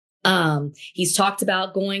 He's talked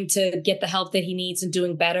about going to get the help that he needs and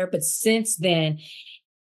doing better. But since then,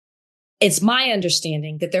 it's my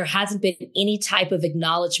understanding that there hasn't been any type of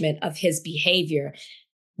acknowledgement of his behavior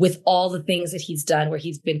with all the things that he's done where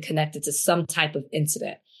he's been connected to some type of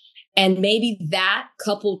incident. And maybe that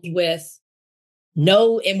coupled with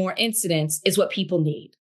no more incidents is what people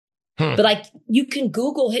need. But you can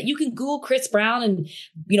Google Chris Brown and,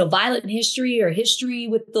 violent history or history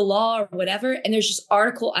with the law or whatever. And there's just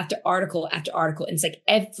article after article after article. And it's like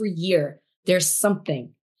every year there's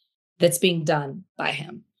something that's being done by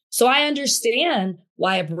him. So I understand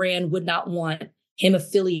why a brand would not want him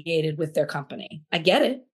affiliated with their company. I get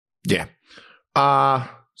it. Yeah.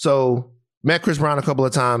 So met Chris Brown a couple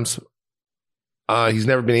of times. He's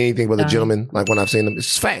never been anything but a gentleman. Like when I've seen him,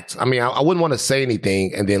 it's facts. I mean, I wouldn't want to say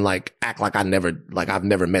anything and then act like I've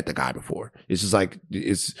never met the guy before. It's just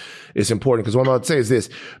it's important because what I'm about to say is this.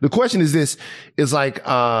 The question is this, is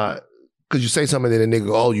because you say something and the nigga,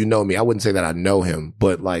 oh, you know me. I wouldn't say that I know him,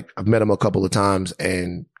 but I've met him a couple of times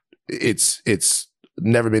and it's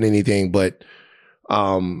never been anything but,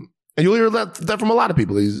 and you'll hear that from a lot of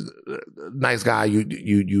people. He's a nice guy.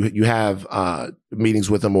 You have, meetings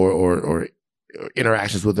with him or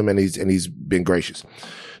interactions with him and he's been gracious.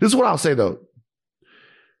 This is what I'll say though.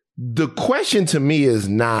 The question to me is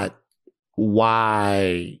not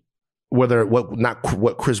what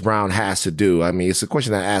Chris Brown has to do. I mean, it's a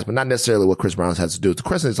question I ask, but not necessarily what Chris Brown has to do. The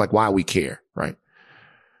question is why we care, right?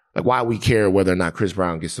 Why we care whether or not Chris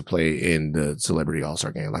Brown gets to play in the Celebrity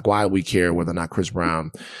All-Star Game. Why we care whether or not Chris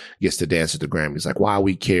Brown gets to dance at the Grammys. Why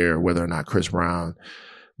we care whether or not Chris Brown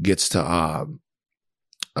gets to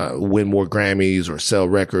win more Grammys or sell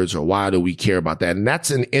records, or why do we care about that? And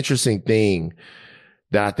that's an interesting thing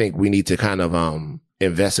that I think we need to kind of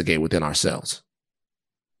investigate within ourselves.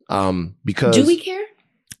 Because do we care?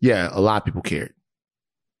 Yeah, a lot of people cared.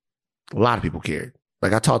 A lot of people cared.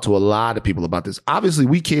 I talked to a lot of people about this. Obviously,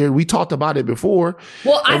 we cared. We talked about it before.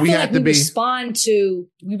 Well, I feel like we respond to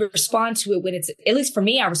it when it's, at least for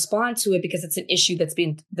me, I respond to it because it's an issue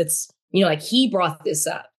that's he brought this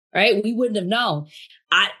up, right? We wouldn't have known.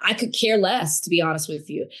 I could care less, to be honest with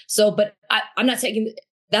you. So, but I'm not taking.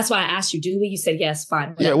 That's why I asked you, do we? You said yes,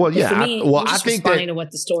 fine. Yeah, well, yeah. For me, I think that to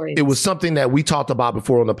what the story is. It was something that we talked about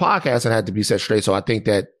before on the podcast and had to be set straight. So I think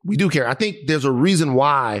that we do care. I think there's a reason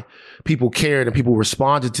why people cared and people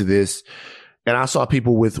responded to this. And I saw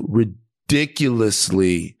people with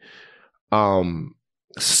ridiculously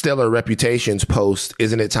stellar reputations post,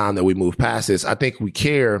 isn't it time that we move past this? I think we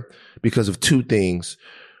care because of two things.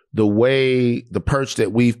 The perch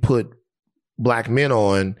that we've put Black men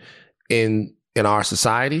on in our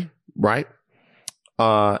society, right?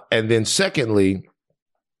 And then secondly,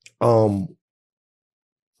 how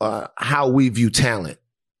we view talent,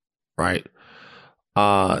 right?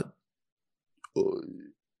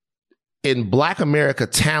 In Black America,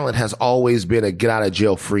 talent has always been a get out of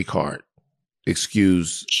jail free card.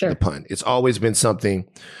 Excuse the pun. It's always been something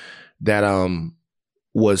that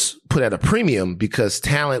was put at a premium because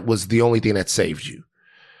talent was the only thing that saved you.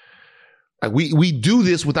 Like we do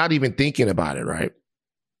this without even thinking about it, right?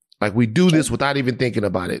 Like we do this without even thinking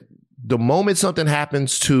about it. The moment something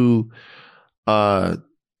happens to a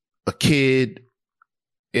kid,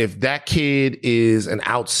 if that kid is an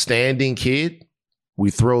outstanding kid, we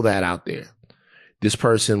throw that out there. This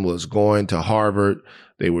person was going to Harvard.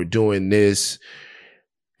 They were doing this.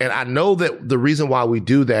 And I know that the reason why we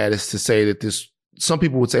do that is to say that some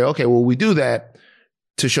people would say, okay, well, we do that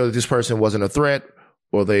to show that this person wasn't a threat,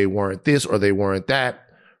 or they weren't this, or they weren't that.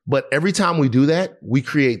 But every time we do that, we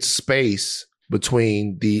create space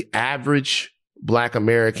between the average Black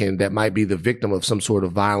American that might be the victim of some sort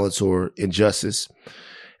of violence or injustice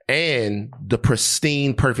and the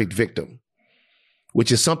pristine, perfect victim,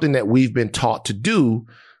 which is something that we've been taught to do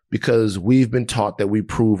because we've been taught that we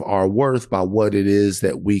prove our worth by what it is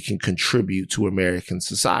that we can contribute to American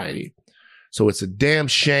society. So it's a damn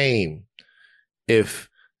shame if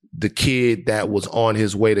the kid that was on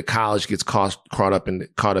his way to college gets caught up in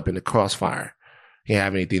the crossfire. He didn't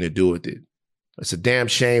have anything to do with it. It's a damn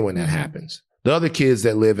shame when that happens. The other kids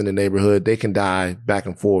that live in the neighborhood, they can die back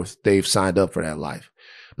and forth. They've signed up for that life.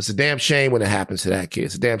 It's a damn shame when it happens to that kid.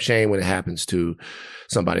 It's a damn shame when it happens to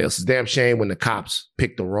somebody else. It's a damn shame when the cops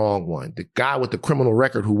pick the wrong one. The guy with the criminal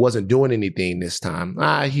record who wasn't doing anything this time,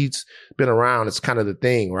 he's been around. It's kind of the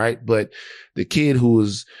thing, right? But the kid who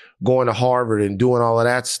was going to Harvard and doing all of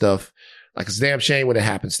that stuff, like it's a damn shame when it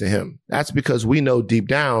happens to him. That's because we know deep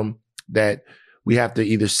down that we have to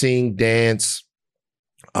either sing, dance,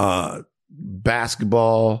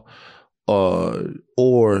 basketball,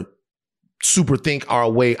 or super think our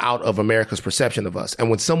way out of America's perception of us. And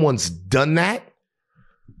when someone's done that,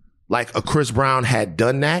 like a Chris Brown had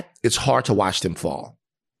done that, it's hard to watch them fall.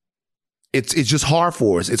 It's just hard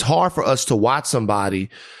for us. It's hard for us to watch somebody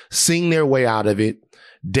sing their way out of it,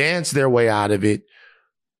 dance their way out of it,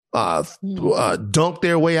 dunk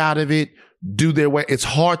their way out of it, do their way. It's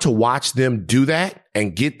hard to watch them do that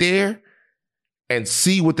and get there and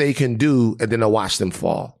see what they can do, and then to watch them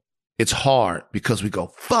fall. It's hard because we go,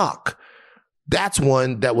 fuck. That's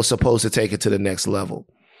one that was supposed to take it to the next level.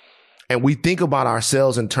 And we think about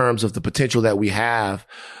ourselves in terms of the potential that we have.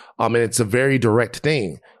 And it's a very direct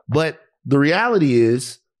thing. But the reality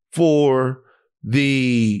is, for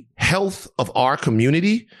the health of our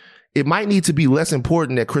community, it might need to be less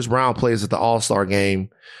important that Chris Brown plays at the All-Star game,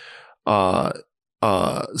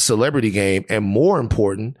 celebrity game, and more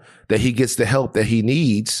important that he gets the help that he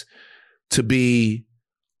needs to be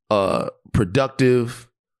productive,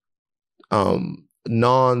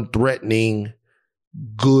 non-threatening,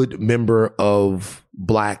 good member of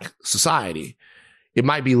Black society. It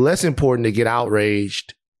might be less important to get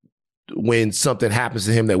outraged when something happens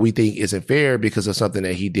to him that we think isn't fair because of something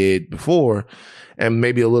that he did before, and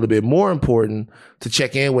maybe a little bit more important to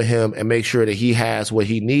check in with him and make sure that he has what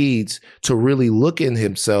he needs to really look in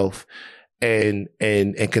himself and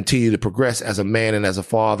continue to progress as a man and as a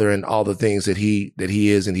father and all the things that he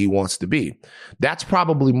is and he wants to be. That's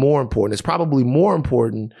probably more important. It's probably more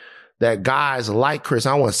important that guys like Chris,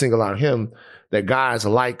 I don't want to single out him, that guys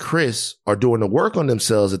like Chris are doing the work on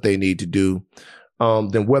themselves that they need to do,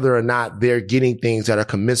 than whether or not they're getting things that are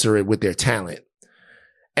commensurate with their talent.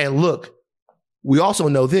 And look, we also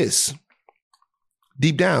know this.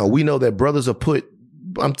 Deep down, we know that brothers are put,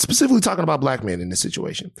 I'm specifically talking about Black men in this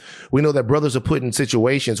situation. We know that brothers are put in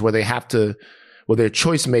situations where they have to, where their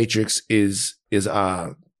choice matrix is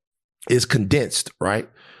condensed, right?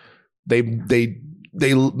 They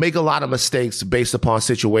make a lot of mistakes based upon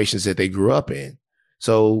situations that they grew up in.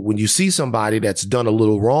 So when you see somebody that's done a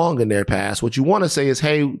little wrong in their past, what you want to say is,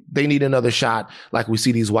 hey, they need another shot, like we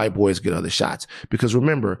see these white boys get other shots. Because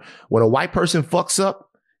remember, when a white person fucks up,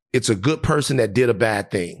 it's a good person that did a bad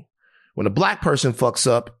thing. When a Black person fucks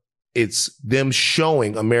up, it's them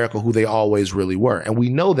showing America who they always really were. And we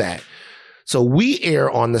know that. So we err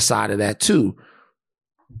on the side of that too.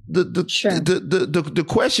 The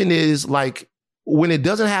question is, like, when it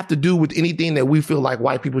doesn't have to do with anything that we feel like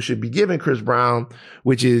white people should be giving Chris Brown,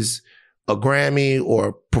 which is a Grammy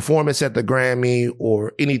or performance at the Grammy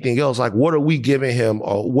or anything else, like, what are we giving him,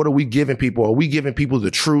 or what are we giving people? Are we giving people the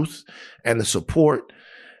truth and the support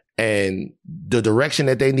and the direction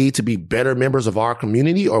that they need to be better members of our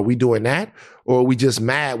community? Or are we doing that? Or are we just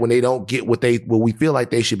mad when they don't get what we feel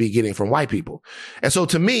like they should be getting from white people? And so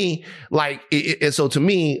to me, I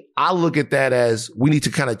look at that as we need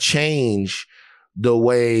to kind of change the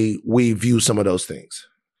way we view some of those things.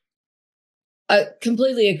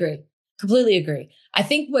 Completely agree. I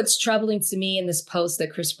think what's troubling to me in this post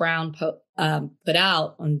that Chris Brown put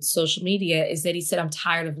out on social media is that he said, I'm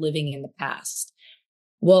tired of living in the past.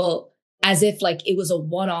 Well, as if like it was a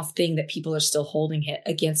one-off thing that people are still holding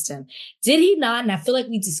against him. Did he not? And I feel like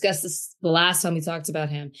we discussed this the last time we talked about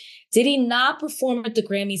him. Did he not perform at the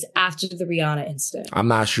Grammys after the Rihanna incident? I'm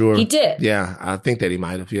not sure. He did. Yeah, I think that he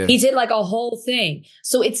might have. Yeah. He did like a whole thing.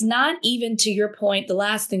 So it's not even, to your point, the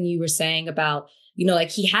last thing you were saying about,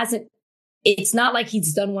 like it's not like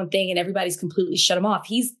he's done one thing and everybody's completely shut him off.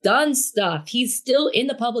 He's done stuff. He's still in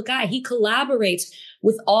the public eye. He collaborates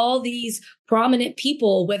with all these prominent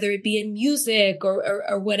people, whether it be in music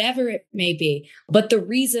or whatever it may be. But the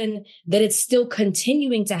reason that it's still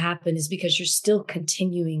continuing to happen is because you're still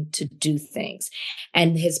continuing to do things.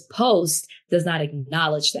 And his post does not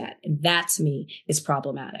acknowledge that. And that to me is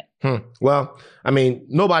problematic. Well, I mean,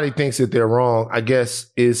 nobody thinks that they're wrong. I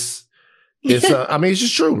guess it's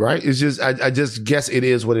just true, right? It's just, I just guess it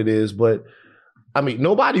is what it is. But I mean,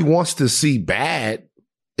 nobody wants to see bad.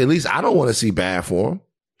 At least I don't want to see bad for him.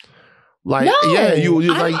 Like, no, yeah, you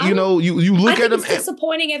look at him. It's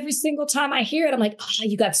disappointing every single time I hear it. I'm like,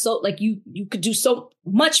 you got so, like, you could do so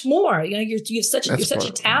much more. You're such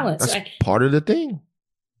a talent. That's part of the thing.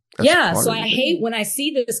 So I hate when I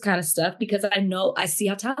see this kind of stuff because I see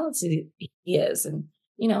how talented he is. And,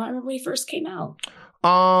 I remember when he first came out.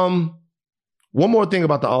 One more thing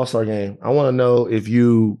about the All-Star game. I want to know if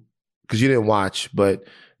because you didn't watch, but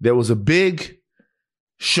there was a big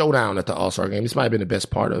showdown at the All-Star game. This might have been the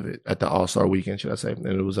best part of it at the All-Star weekend, should I say. And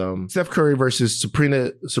it was Steph Curry versus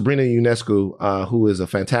Sabrina Ionescu, who is a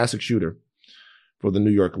fantastic shooter for the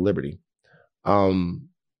New York Liberty.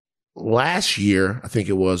 Last year, I think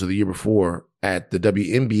it was, or the year before, at the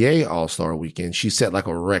WNBA All-Star weekend, she set like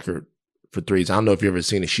a record for threes. I don't know if you've ever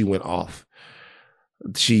seen it. She went off.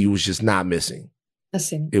 She was just not missing.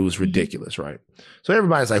 It was ridiculous, right? So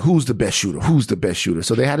everybody's like, who's the best shooter? Who's the best shooter?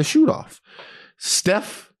 So they had a shoot-off.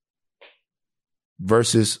 Steph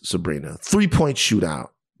versus Sabrina. 3-point shootout.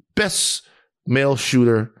 Best male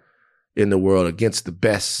shooter in the world against the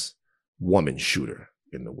best woman shooter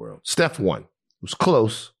in the world. Steph won. It was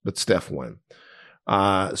close, but Steph won.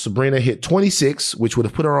 Sabrina hit 26, which would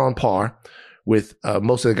have put her on par with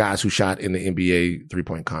most of the guys who shot in the NBA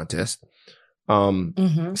 3-point contest.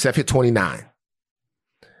 Steph hit 29.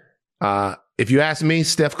 If you ask me,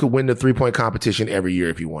 Steph could win the 3-point competition every year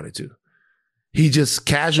if he wanted to. He just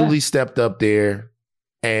casually stepped up there,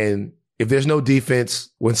 and if there's no defense,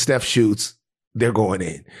 when Steph shoots, they're going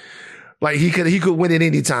in. Like he could win it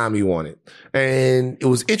any time he wanted. And it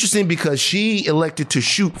was interesting because she elected to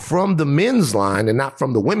shoot from the men's line and not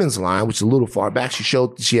from the women's line, which is a little far back. She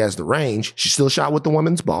showed she has the range. She still shot with the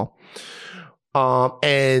women's ball.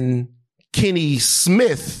 And Kenny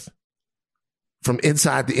Smith from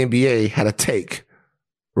inside the NBA had a take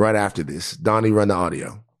right after this. Donnie, run the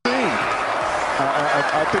audio.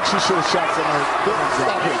 I think she should have shot from the women's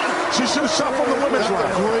line. She should have shot from the women's line.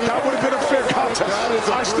 That would have been a fair contest.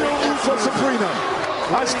 I still root for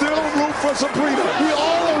Sabrina. We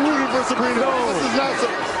all are rooting for Sabrina. No.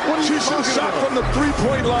 She should have shot from the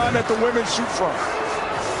 3-point line that the women shoot from.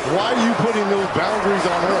 Why are you putting those boundaries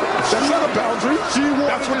on her? That's not a boundary.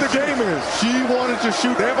 That's what the game is. She wanted to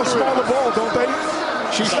shoot. They have a smaller ball, don't they?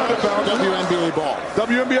 She shot a WNBA ball.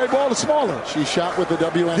 WNBA ball is smaller. She shot with the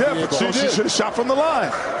WNBA ball. She should have shot from the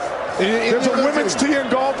line. There's a women's tee in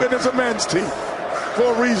golf and there's a men's tee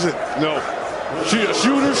for a reason. No. She a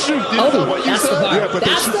shooter shoot. What you said? Yeah, but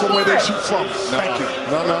they shoot from where they shoot from. Thank you.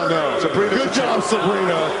 No. Sabrina, good job,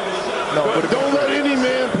 Sabrina. No, but don't let any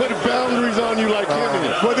man put boundaries on you like Kenny.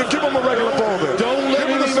 Well, then give him a regular ball then. Don't let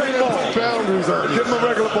any man put boundaries on you. Give him a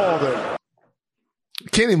regular ball then.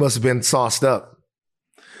 Kenny must have been sauced up.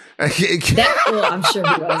 I'm sure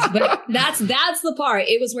he was, but that's the part.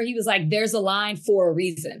 It was where he was like, there's a line for a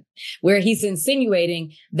reason, where he's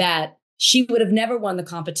insinuating that she would have never won the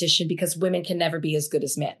competition because women can never be as good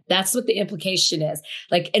as men. That's what the implication is.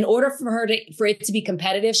 Like, in order for it to be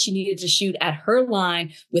competitive, she needed to shoot at her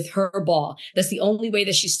line with her ball. That's the only way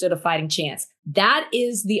that she stood a fighting chance. That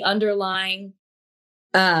is the underlying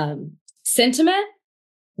sentiment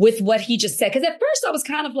with what he just said. Because at first I was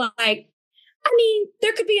kind of like, I mean,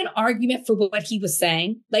 there could be an argument for what he was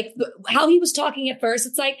saying, like how he was talking at first.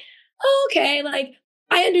 It's like, oh, okay, like,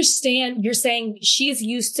 I understand you're saying she's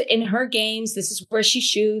used to, in her games, this is where she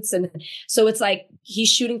shoots. And so it's like he's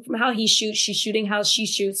shooting from how he shoots. She's shooting how she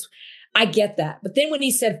shoots. I get that. But then when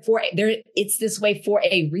he said it's this way for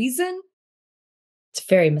a reason, it's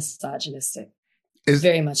very misogynistic.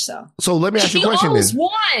 Very much so. So let me ask you a question.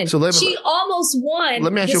 She almost won.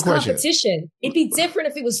 Let me ask you a question. Competition. It'd be different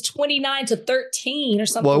if it was 29-13 or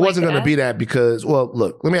something. Well, it wasn't going to be that because, look,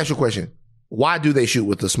 let me ask you a question. Why do they shoot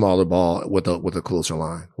with the smaller ball with a closer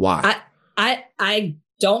line? Why? I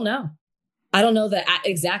don't know. I don't know the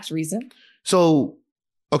exact reason. So,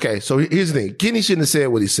 okay. So here's the thing. Kenny shouldn't have said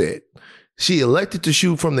what he said. She elected to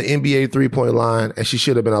shoot from the NBA 3-point line, and she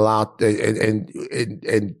should have been allowed.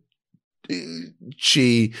 And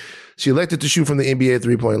she elected to shoot from the NBA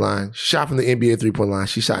 3-point line. She shot from the NBA 3-point line.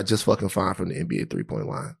 She shot just fucking fine from the NBA 3-point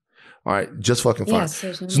line. All right, just fucking fine. Yes,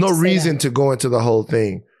 there's no reason to go into the whole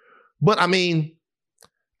thing. But I mean,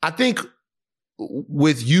 I think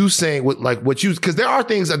with you saying because there are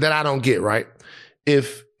things that I don't get, right?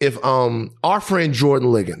 If our friend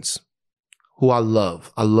Jordan Liggins, who I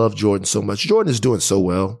love Jordan so much. Jordan is doing so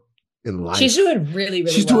well in life. She's doing really, really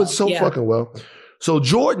well. She's doing so fucking well. So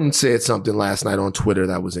Jordan said something last night on Twitter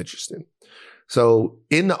that was interesting. So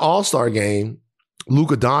in the All-Star game,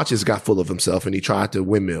 Luka Doncic got full of himself and he tried to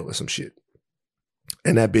windmill or some shit.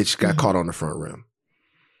 And that bitch got caught on the front rim.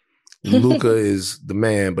 Luka is the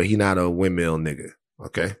man, but he not a windmill nigga.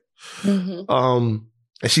 Okay. And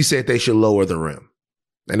she said they should lower the rim.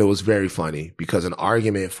 And it was very funny because an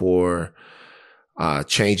argument for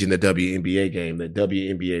changing the WNBA game that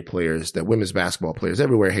WNBA players, that women's basketball players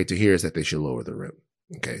everywhere hate to hear is that they should lower the rim.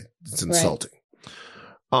 Okay. It's insulting.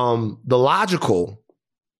 Right. The logical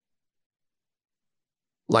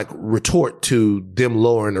retort to them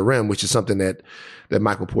lowering the rim, which is something that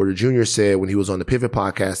Michael Porter Jr. said when he was on the Pivot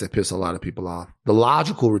podcast that pissed a lot of people off. The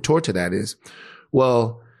logical retort to that is,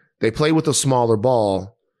 well, they play with a smaller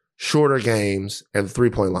ball, shorter games, and the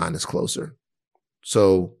 3-point line is closer.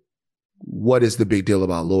 So what is the big deal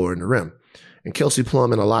about lowering the rim? And Kelsey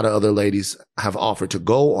Plum and a lot of other ladies have offered to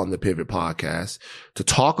go on the Pivot podcast to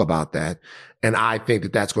talk about that. And I think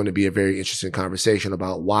that that's going to be a very interesting conversation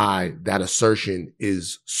about why that assertion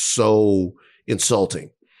is so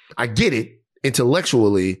insulting. I get it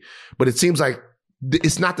intellectually, but it seems like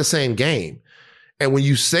it's not the same game. And when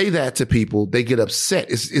you say that to people, they get upset.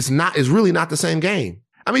 It's really not the same game.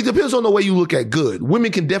 I mean, it depends on the way you look at good.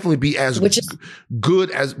 Women can definitely be as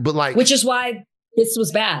good as, which is why this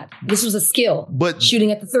was bad. This was a skill, but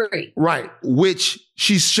shooting at the 3. Right. Which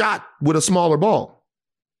she shot with a smaller ball.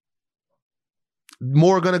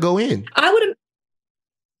 More going to go in.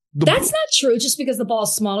 That's not true. Just because the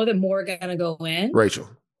ball's smaller, then more going to go in. Rachel,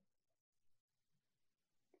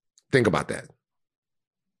 think about that.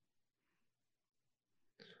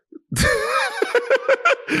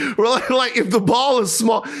 Like if the ball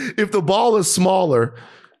is smaller,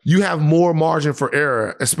 you have more margin for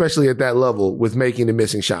error, especially at that level with making and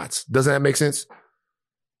missing shots. Doesn't that make sense?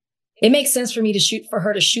 It makes sense for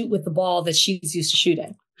her to shoot with the ball that she's used to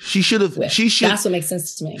shooting. She should have. That's what makes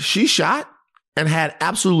sense to me. She shot and had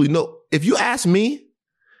absolutely no. If you ask me,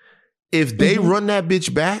 if they run that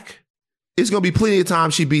bitch back, it's gonna be plenty of time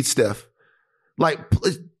she beats Steph. Like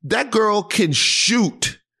that girl can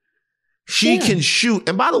shoot. She can shoot.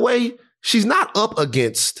 And by the way, she's not up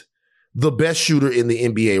against the best shooter in the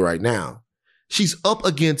NBA right now. She's up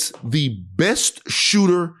against the best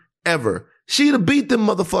shooter ever. She'd have beat them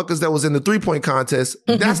motherfuckers that was in the 3-point contest.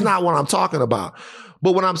 That's not what I'm talking about.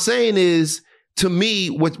 But what I'm saying is, to me,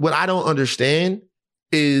 what I don't understand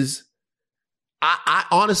is I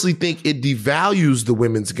honestly think it devalues the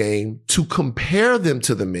women's game to compare them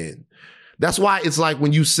to the men. That's why it's like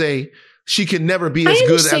when you say she can never be as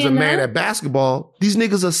good as a man at basketball. These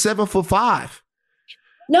niggas are 7'5".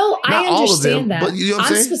 No, I understand that. But you know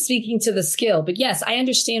what I'm saying? Speaking to the skill, but yes, I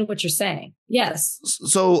understand what you're saying. Yes.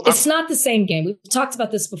 So it's not the same game. We've talked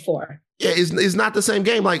about this before. Yeah, it's not the same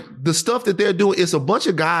game. Like the stuff that they're doing, it's a bunch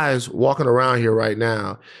of guys walking around here right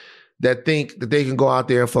now that think that they can go out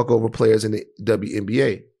there and fuck over players in the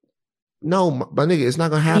WNBA. No, my nigga, it's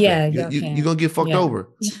not gonna happen. Yeah, you're gonna get fucked over.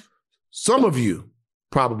 Some of you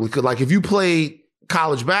probably could. Like if you played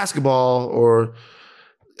college basketball or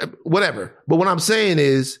whatever. But what I'm saying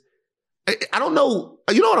is, I don't know.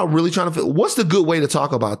 You know what I'm really trying to feel? What's the good way to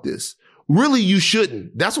talk about this? Really, you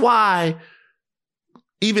shouldn't. That's why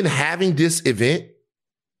even having this event,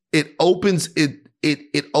 it opens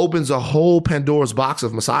a whole Pandora's box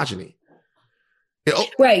of misogyny.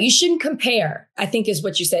 Right. You shouldn't compare, I think is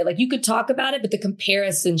what you say. Like you could talk about it, but the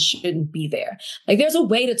comparison shouldn't be there. Like there's a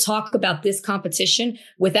way to talk about this competition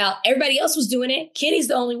without everybody else was doing it. Kenny's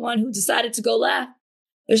the only one who decided to go left.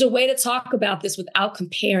 There's a way to talk about this without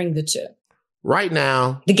comparing the two. Right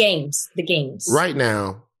now. The games. Right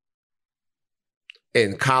now,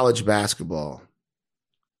 in college basketball,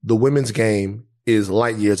 the women's game is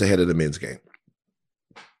light years ahead of the men's game.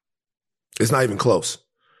 It's not even close.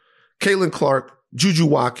 Caitlin Clark, Juju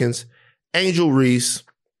Watkins, Angel Reese,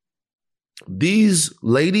 these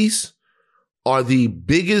ladies are the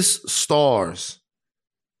biggest stars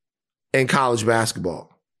in college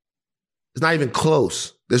basketball. It's not even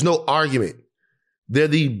close. There's no argument. They're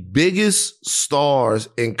the biggest stars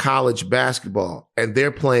in college basketball, and they're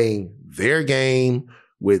playing their game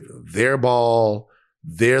with their ball,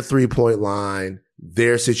 their three-point line,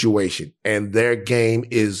 their situation, and their game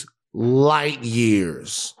is light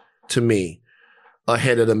years, to me,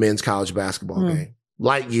 ahead of the men's college basketball game.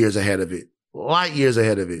 Light years ahead of it.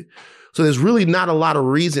 So there's really not a lot of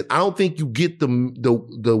reason. I don't think you get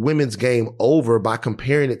the women's game over by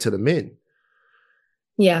comparing it to the men.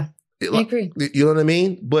 Yeah, I agree. You know what I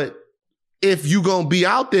mean? But if you're going to be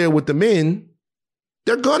out there with the men,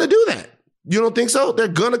 they're going to do that. You don't think so? They're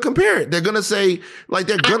going to compare it. They're going to say, like,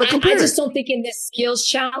 they're going to compare it. I just don't think in this skills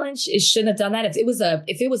challenge, it shouldn't have done that. If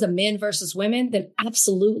it was a men versus women, then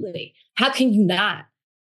absolutely. How can you not?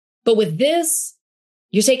 But with this,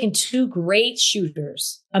 you're taking two great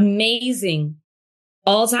shooters, amazing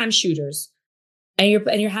all-time shooters, and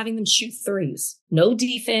you're having them shoot threes. No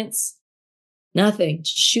defense, nothing.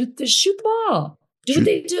 Just shoot the ball. Do what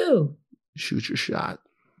they do. Shoot your shot.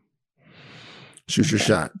 Shoot your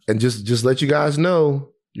shot. And just let you guys know,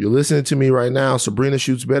 you're listening to me right now. Sabrina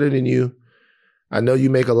shoots better than you. I know you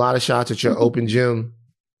make a lot of shots at your open gym.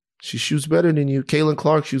 She shoots better than you. Caitlin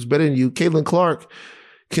Clark shoots better than you. Caitlin Clark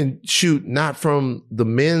can shoot not from the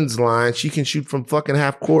men's line. She can shoot from fucking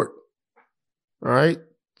half court. All right?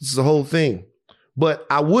 This is the whole thing. But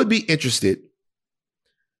I would be interested.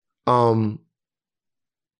 I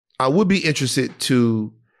would be interested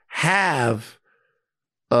to have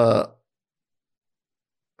a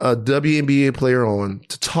WNBA player on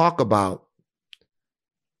to talk about.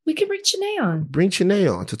 We can bring Chanae on. Bring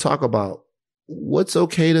Chanae on to talk about what's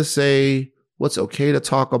okay to say, what's okay to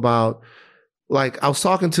talk about. Like, I was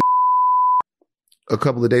talking to a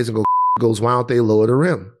couple of days ago, goes, why don't they lower the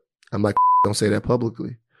rim? I'm like, don't say that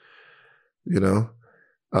publicly, you know?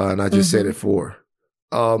 And I just said it for her.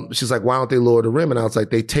 She's like, why don't they lower the rim? And I was like,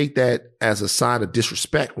 they take that as a sign of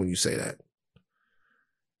disrespect when you say that.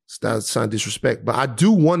 It's not a sign of disrespect. But I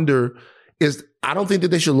do wonder, I don't think that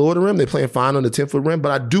they should lower the rim. They're playing fine on the 10-foot rim,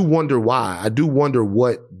 but I do wonder why. I do wonder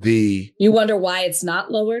what the... You wonder why it's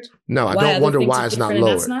not lowered? No, I don't wonder why it's not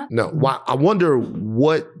lowered. No, why? I wonder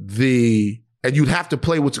what the... And you'd have to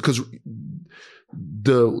play with... Because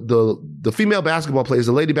the female basketball players,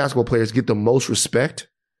 the lady basketball players get the most respect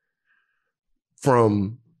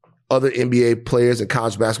from other NBA players in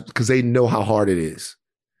college basketball because they know how hard it is.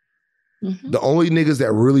 The only niggas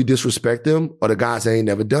that really disrespect them are the guys that ain't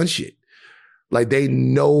never done shit. Like, they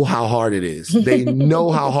know how hard it is. They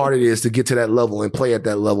know how hard it is to get to that level and play at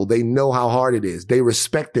that level. They know how hard it is. They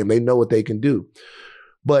respect them. They know what they can do.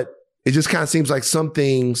 But it just kind of seems like some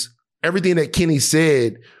things, everything that Kenny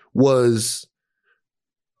said was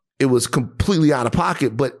completely out of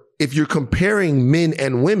pocket. But if you're comparing men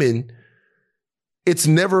and women, it's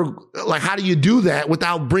never, like, how do you do that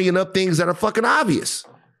without bringing up things that are fucking obvious?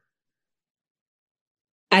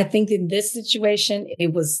 I think in this situation,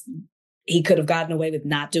 he could have gotten away with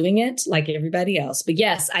not doing it like everybody else. But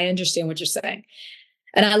yes, I understand what you're saying.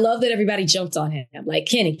 And I love that everybody jumped on him. Like,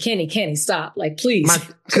 Kenny, stop. Like, please.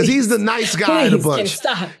 Because he's the nice guy of the bunch. Kenny,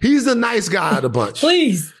 stop. He's the nice guy of the bunch.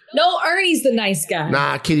 Please. No, Ernie's the nice guy.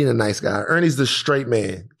 Nah, Kenny's the nice guy. Ernie's the straight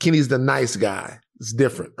man. Kenny's the nice guy. It's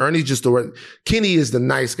different. Ernie's just Kenny is the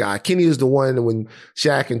nice guy. Kenny is the one when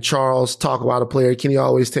Shaq and Charles talk about a player, Kenny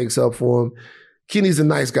always takes up for him. Kenny's a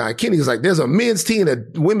nice guy. Kenny's like, there's a men's team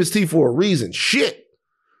and a women's team for a reason. Shit.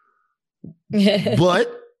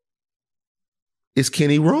 But is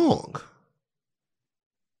Kenny wrong?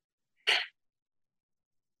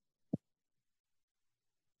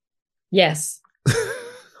 Yes.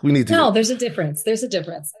 We need to. No, there's a difference. There's a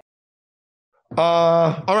difference.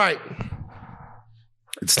 All right.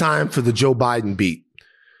 It's time for the Joe Biden beat.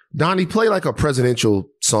 Donnie, play like a presidential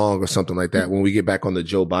song or something like that when we get back on the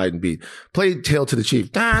Joe Biden beat. Play Hail to the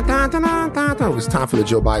Chief. Da, da, da, da, da, da. It's time for the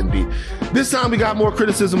Joe Biden beat. This time we got more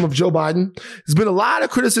criticism of Joe Biden. There's been a lot of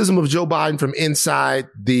criticism of Joe Biden from inside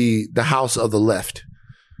the house of the left.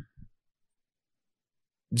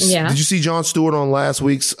 Yeah. Did you see Jon Stewart on last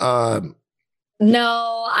week's?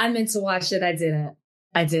 No, I meant to watch it. I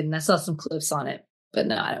didn't. I saw some clips on it, but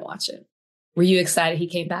no, I didn't watch it. Were you excited he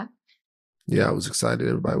came back? Yeah, I was excited.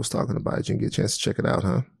 Everybody was talking about it. You didn't get a chance to check it out,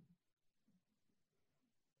 huh?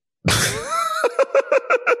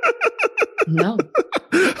 No.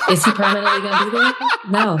 Is he permanently going to be there?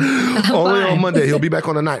 No. Only on Monday. He'll be back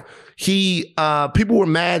on the night. People were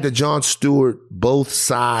mad that Jon Stewart both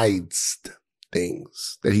sides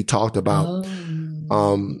things that he talked about.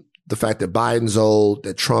 The fact that Biden's old,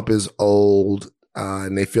 that Trump is old,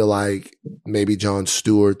 and they feel like maybe Jon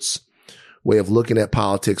Stewart's way of looking at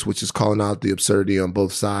politics, which is calling out the absurdity on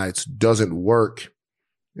both sides, doesn't work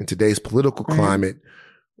in today's political climate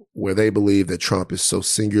where they believe that Trump is so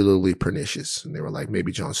singularly pernicious. And they were like,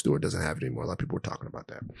 maybe Jon Stewart doesn't have it anymore. A lot of people were talking about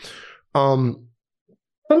that. From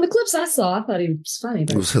the clips I saw, I thought he was funny.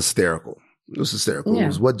 But... It was hysterical. It was hysterical. Yeah. It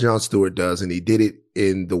was what Jon Stewart does, and he did it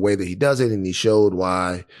in the way that he does it, and he showed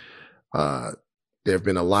why there have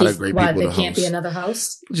been a lot of great people to host. Why there can't be another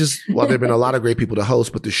host? There have been a lot of great people to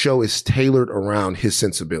host, but the show is tailored around his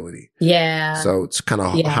sensibility. Yeah. So it's kind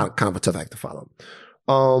of a tough act to follow.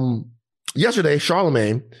 Yesterday,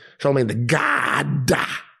 Charlemagne the God,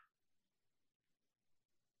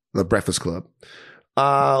 the Breakfast Club,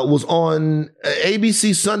 was on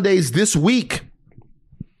ABC Sundays this week.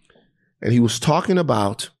 And he was talking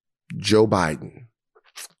about Joe Biden,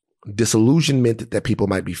 disillusionment that people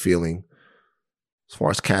might be feeling as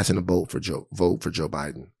far as casting a vote for Joe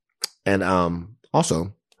Biden. And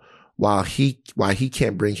also, why he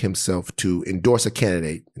can't bring himself to endorse a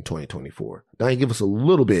candidate in 2024. Now, he give us a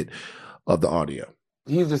little bit of the audio.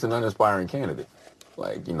 He's just an uninspiring candidate.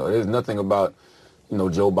 Like, there's nothing about,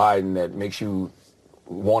 Joe Biden that makes you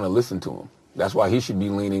want to listen to him. That's why he should be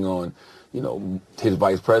leaning on, his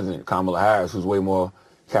vice president, Kamala Harris, who's way more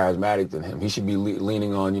charismatic than him. He should be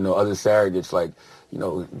leaning on, other surrogates like,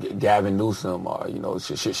 Gavin Newsom or,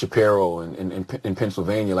 Shapiro in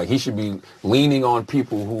Pennsylvania. Like, he should be leaning on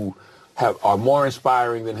people who are more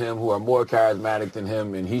inspiring than him, who are more charismatic than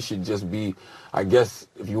him, and he should just be, I guess,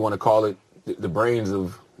 if you want to call it, the brains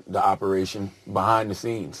of the operation behind the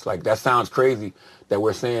scenes. Like, that sounds crazy that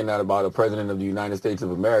we're saying that about a president of the United States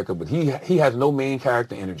of America, but he has no main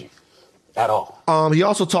character energy at all. He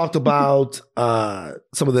also talked about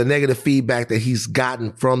some of the negative feedback that he's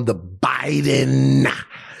gotten from the Biden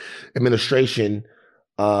administration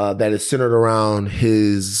that is centered around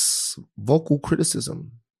his vocal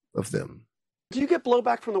criticism of them. Do you get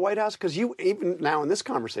blowback from the White House? Because you, even now in this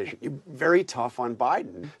conversation, you're very tough on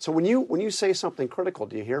Biden. So when you say something critical,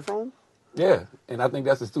 do you hear from him? Yeah, and I think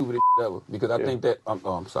that's the stupidest ever. Because I think that,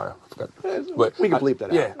 I'm sorry, I forgot. But we can bleep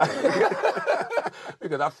that out. Yeah,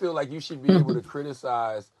 because I feel like you should be able to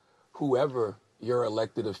criticize whoever your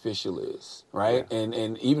elected official is, right? Yeah.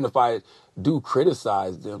 And even if I do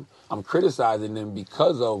criticize them, I'm criticizing them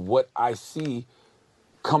because of what I see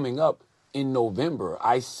coming up in November.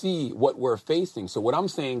 I see what we're facing. So what I'm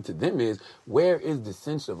saying to them is, where is the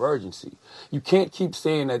sense of urgency? You can't keep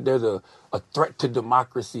saying that there's a threat to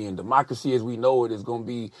democracy, and democracy as we know it is going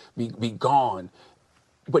to be gone,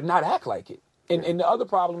 but not act like it. And the other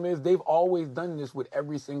problem is they've always done this with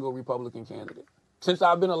every single Republican candidate. Since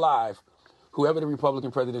I've been alive, whoever the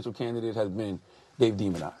Republican presidential candidate has been, they've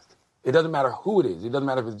demonized. It doesn't matter who it is. It doesn't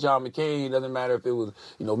matter if it's John McCain. It doesn't matter if it was,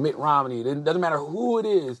 Mitt Romney. It doesn't matter who it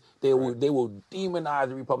is. They will demonize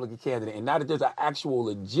the Republican candidate. And now that there's an actual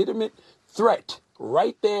legitimate threat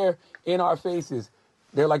right there in our faces,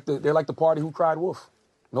 they're like the party who cried wolf.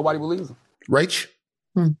 Nobody believes them. Rach?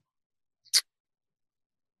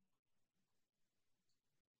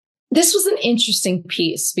 This was an interesting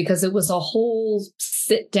piece because it was a whole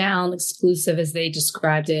sit-down exclusive, as they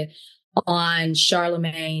described it, on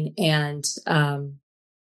Charlemagne. And,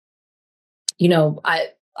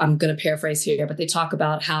 I'm going to paraphrase here, but they talk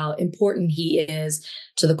about how important he is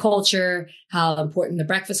to the culture, how important the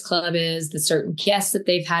Breakfast Club is, the certain guests that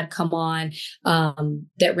they've had come on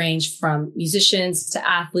that range from musicians to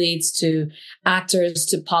athletes to actors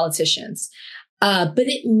to politicians. But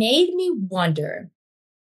it made me wonder,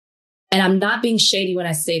 and I'm not being shady when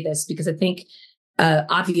I say this, because I think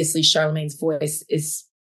obviously Charlemagne's voice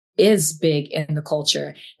is big in the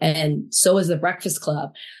culture, and so is the Breakfast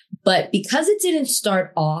Club. But because it didn't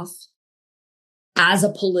start off as a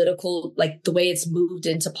political, like the way it's moved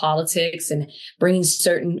into politics and bringing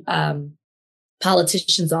certain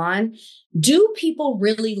politicians on, do people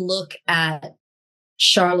really look at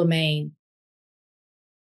Charlemagne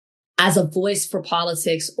as a voice for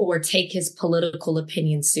politics or take his political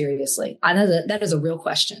opinion seriously? I know that is a real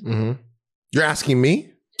question. Mm-hmm. You're asking me?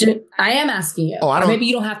 I am asking you. Or maybe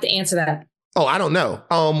you don't have to answer that. Oh, I don't know.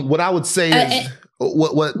 What I would say is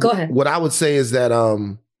what go ahead. What I would say is that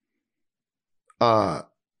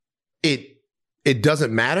it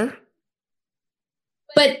doesn't matter.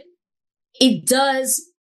 But It does,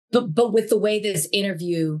 but with the way this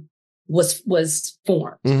interview was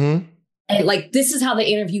formed. Mm-hmm. And like, this is how the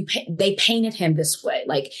interview, they painted him this way.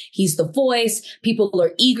 Like, he's the voice. People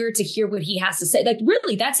are eager to hear what he has to say. Like,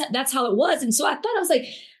 really, that's how it was. And so I thought, I was like,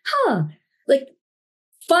 like,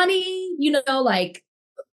 funny, like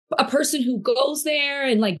a person who goes there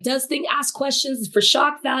and like does things, ask questions for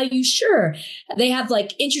shock value. Sure. They have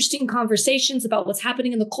like interesting conversations about what's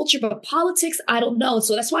happening in the culture, but politics, I don't know.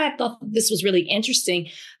 So that's why I thought this was really interesting,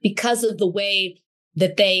 because of the way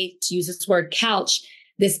that they, to use this word, couch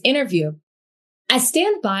this interview. I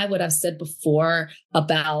stand by what I've said before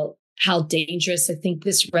about how dangerous I think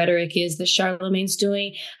this rhetoric is that Charlamagne's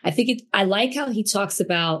doing. I like how he talks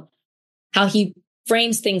about how he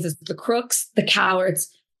frames things as the crooks, the cowards,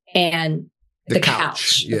 and the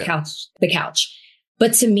couch. The couch.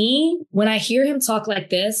 But to me, when I hear him talk like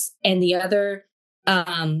this, and the other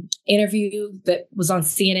interview that was on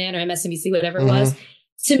CNN or MSNBC, whatever it was,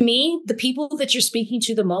 to me, the people that you're speaking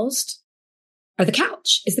to the most are the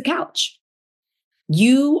couch. Is the couch.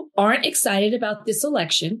 You aren't excited about this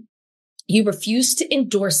election. You refuse to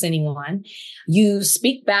endorse anyone. You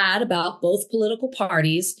speak bad about both political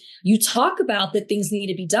parties. You talk about that things need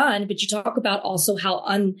to be done, but you talk about also how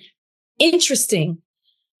uninteresting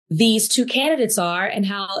these two candidates are, and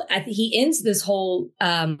how he ends this whole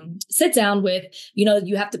sit down with,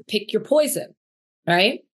 you have to pick your poison,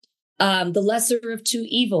 right? The lesser of two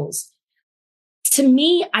evils. To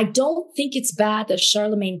me, I don't think it's bad that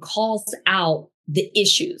Charlamagne calls out the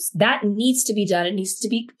issues. That needs to be done. It needs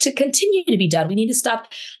to continue to be done. We need to stop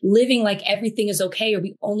living like everything is okay, or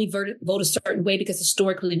we only vote a certain way because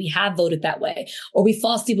historically we have voted that way, or we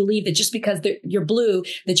falsely believe that just because you're blue,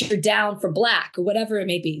 that you're down for black, or whatever it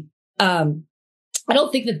may be. I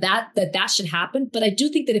don't think that should happen, but I do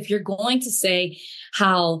think that if you're going to say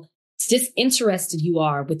how disinterested you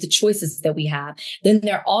are with the choices that we have, then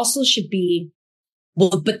there also should be,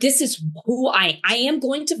 but this is who I am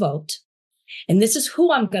going to vote. And this is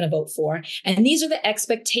who I'm going to vote for. And these are the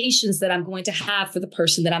expectations that I'm going to have for the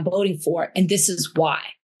person that I'm voting for. And this is why.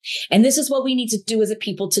 And this is what we need to do as a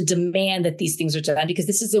people to demand that these things are done, because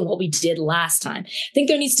this isn't what we did last time. I think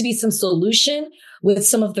there needs to be some solution with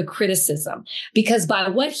some of the criticism, because by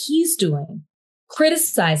what he's doing,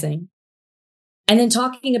 criticizing, and then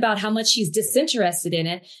talking about how much he's disinterested in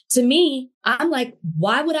it, to me, I'm like,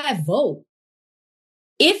 why would I vote?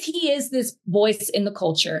 If he is this voice in the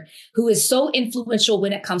culture who is so influential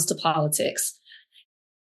when it comes to politics,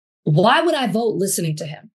 why would I vote listening to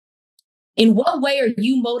him? In what way are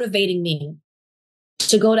you motivating me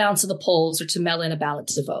to go down to the polls or to mail in a ballot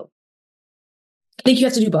to vote? I think you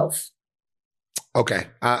have to do both. Okay.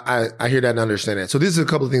 I hear that and understand that. So this is a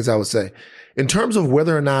couple of things I would say. In terms of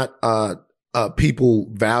whether or not people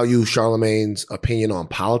value Charlamagne's opinion on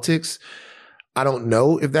politics, I don't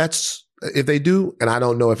know if they do, and I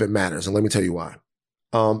don't know if it matters. And let me tell you why.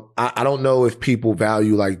 I don't know if people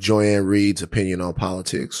value like Joanne Reed's opinion on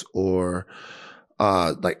politics, or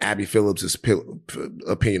like Abby Phillips'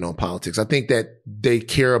 opinion on politics. I think that they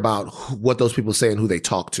care about what those people say and who they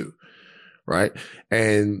talk to, right?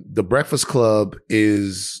 And the Breakfast Club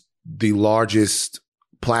is the largest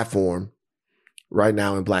platform right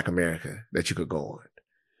now in Black America that you could go on.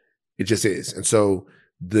 It just is. And so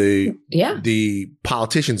the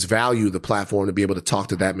politicians value the platform to be able to talk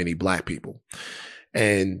to that many Black people.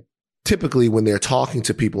 And typically when they're talking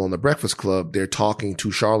to people on the Breakfast Club, they're talking to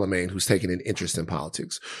Charlamagne, who's taken an interest in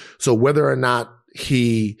politics. So whether or not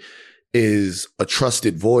he is a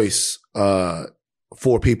trusted voice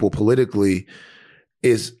for people politically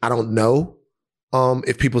I don't know.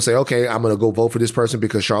 If people say, okay, I'm going to go vote for this person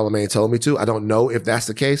because Charlamagne told me to, I don't know if that's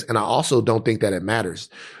the case. And I also don't think that it matters.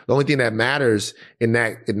 The only thing that matters in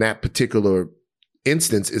that particular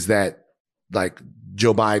instance is that like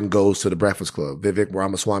Joe Biden goes to the Breakfast Club. Vivek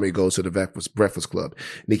Ramaswamy goes to the Breakfast Club.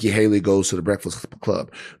 Nikki Haley goes to the Breakfast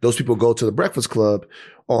Club. Those people go to the Breakfast Club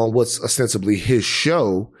on what's ostensibly his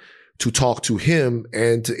show to talk to him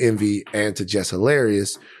and to Envy and to Jess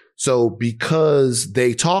Hilarious. So because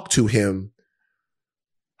they talk to him,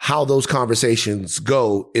 how those conversations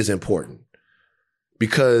go is important,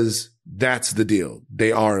 because that's the deal.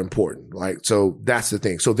 They are important. Like, so that's the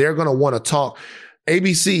thing. So they're going to want to talk.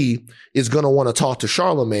 ABC is going to want to talk to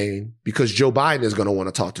Charlamagne because Joe Biden is going to want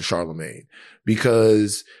to talk to Charlamagne,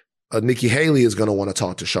 because Nikki Haley is going to want to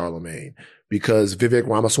talk to Charlamagne, because Vivek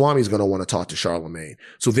Ramaswamy is going to want to talk to Charlamagne.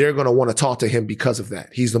 So they're going to want to talk to him because of that.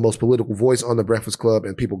 He's the most political voice on the Breakfast Club,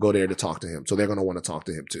 and people go there to talk to him. So they're going to want to talk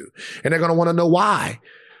to him too. And they're going to want to know why.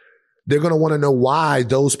 They're going to want to know why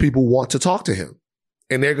those people want to talk to him.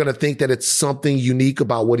 And they're going to think that it's something unique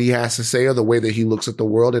about what he has to say or the way that he looks at the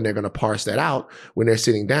world. And they're going to parse that out when they're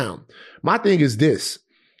sitting down. My thing is this.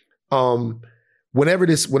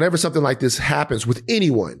 Whenever something like this happens with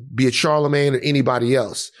anyone, be it Charlemagne or anybody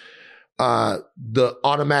else, the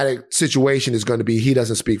automatic situation is going to be he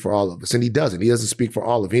doesn't speak for all of us. And he doesn't. He doesn't speak for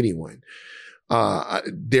all of anyone.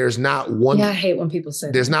 There's not one. Yeah, I hate when people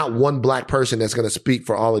say there's that. not one black person that's going to speak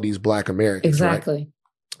for all of these black Americans. Exactly. Right?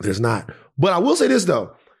 There's not. But I will say this,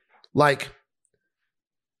 though. Like,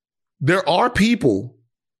 there are people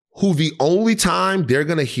who the only time they're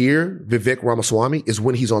going to hear Vivek Ramaswamy is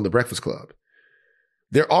when he's on The Breakfast Club.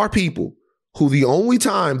 There are people who the only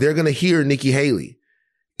time they're going to hear Nikki Haley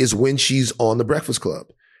is when she's on The Breakfast Club.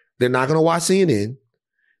 They're not going to watch CNN.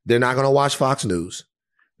 They're not going to watch Fox News.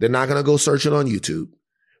 They're not going to go search it on YouTube.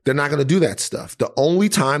 They're not going to do that stuff. The only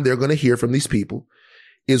time they're going to hear from these people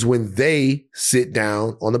is when they sit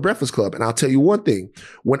down on The Breakfast Club. And I'll tell you one thing.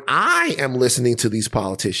 When I am listening to these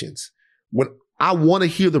politicians, when I want to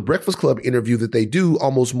hear the Breakfast Club interview that they do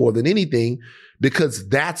almost more than anything, because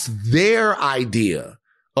that's their idea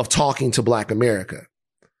of talking to Black America.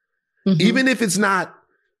 Mm-hmm. Even if it's not,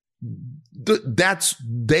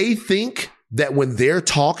 they think that when they're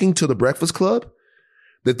talking to the Breakfast Club,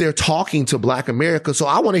 that they're talking to Black America. So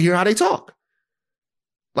I want to hear how they talk.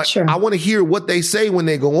 Like, sure. I want to hear what they say when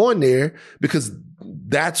they go on there, because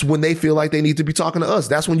that's when they feel like they need to be talking to us.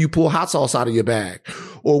 That's when you pull hot sauce out of your bag,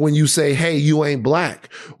 or when you say, hey, you ain't black,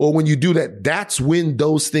 or when you do that, that's when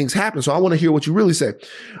those things happen. So I want to hear what you really say.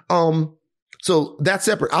 So that's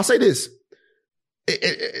separate. I'll say this.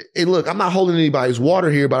 Look, I'm not holding anybody's water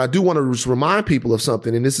here, but I do want to just remind people of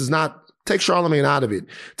something. And this is not, take Charlemagne out of it.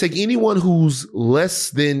 Take anyone who's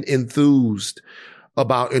less than enthused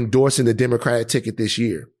about endorsing the Democratic ticket this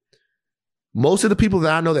year. Most of the people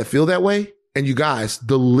that I know that feel that way, and you guys,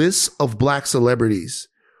 the list of Black celebrities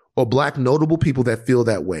or Black notable people that feel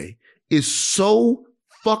that way is so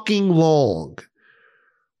fucking long,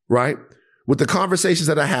 right? With the conversations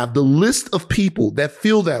that I have, the list of people that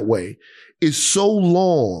feel that way is so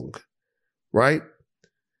long, right?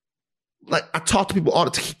 Like, I talk to people all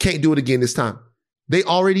the time, can't do it again this time. They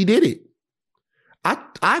already did it.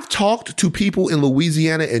 I've talked to people in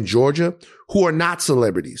Louisiana and Georgia who are not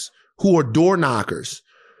celebrities, who are door knockers,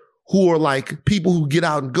 who are like people who get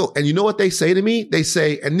out and go. And you know what they say to me? They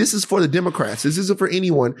say, and this is for the Democrats, this isn't for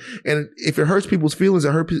anyone. And if it hurts people's feelings,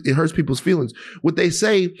 it hurts people's feelings. What they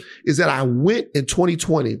say is that I went in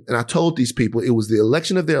 2020 and I told these people it was the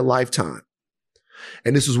election of their lifetime.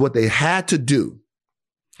 And this is what they had to do.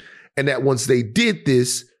 And that once they did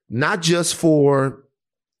this, not just for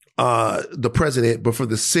the president, but for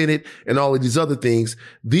the Senate and all of these other things,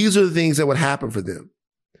 these are the things that would happen for them.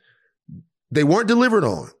 They weren't delivered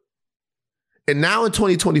on. And now in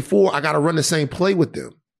 2024, I got to run the same play with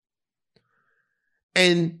them.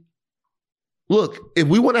 And look, if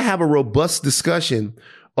we want to have a robust discussion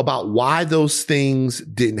about why those things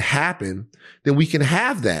didn't happen, then we can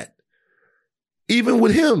have that. Even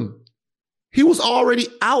with him, he was already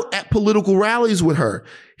out at political rallies with her.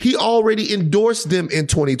 He already endorsed them in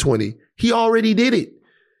 2020. He already did it.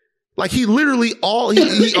 Like, he literally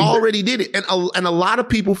he already did it. And a lot of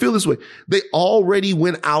people feel this way. They already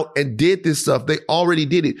went out and did this stuff. They already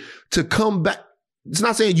did it. To come back, it's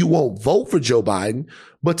not saying you won't vote for Joe Biden,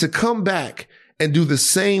 but to come back and do the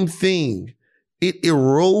same thing, it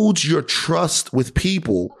erodes your trust with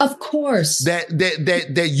people. Of course.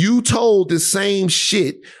 That you told the same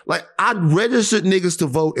shit. Like, I registered niggas to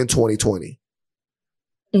vote in 2020.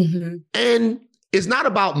 Mm-hmm. And it's not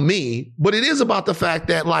about me, but it is about the fact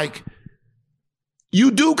that, like, you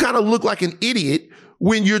do kind of look like an idiot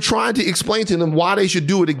when you're trying to explain to them why they should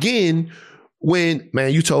do it again. When,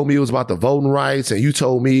 man, you told me it was about the voting rights, and you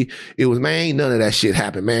told me it was, man, ain't none of that shit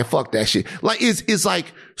happened, man. Fuck that shit. Like, it's like,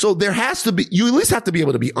 so there has to be, you at least have to be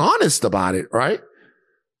able to be honest about it, right?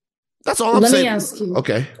 That's all I'm saying. Let me ask you.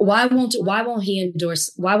 Okay. Why won't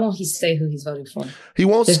he say who he's voting for? He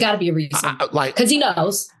won't. There's got to be a reason. Because he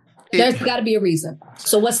knows. There's got to be a reason.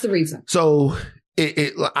 So what's the reason? So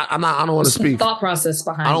I don't want to speak. Thought process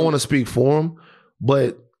behind. I don't want to speak for him,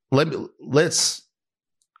 but let's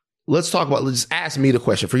talk about. Let's just ask me the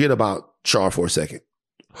question. Forget about Char for a second.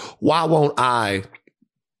 Why won't I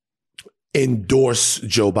endorse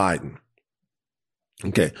Joe Biden?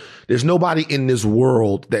 Okay, there's nobody in this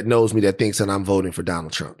world that knows me that thinks that I'm voting for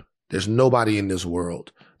Donald Trump. There's nobody in this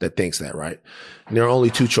world that thinks that, right? And there are only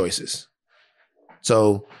two choices.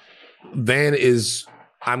 So Van is,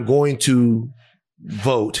 I'm going to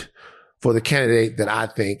vote for the candidate that I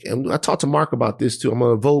think, and I talked to Mark about this too, I'm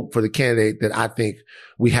going to vote for the candidate that I think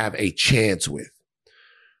we have a chance with.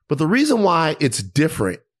 But the reason why it's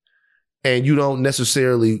different and you don't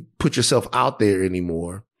necessarily put yourself out there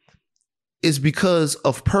anymore is because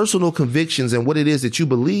of personal convictions and what it is that you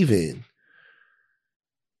believe in.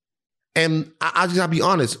 And I just gotta be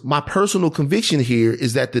honest, my personal conviction here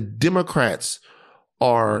is that the Democrats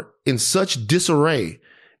are in such disarray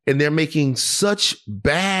and they're making such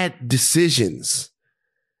bad decisions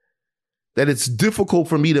that it's difficult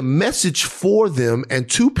for me to message for them and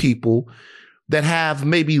to people that have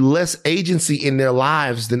maybe less agency in their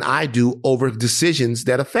lives than I do over decisions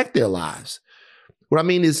that affect their lives. What I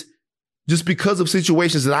mean is, just because of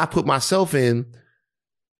situations that I put myself in,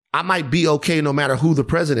 I might be okay no matter who the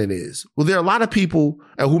president is. Well, there are a lot of people,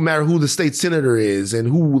 and who matter who the state senator is and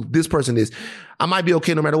who this person is, I might be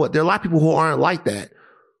okay no matter what. There are a lot of people who aren't like that.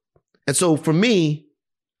 And so for me,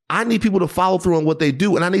 I need people to follow through on what they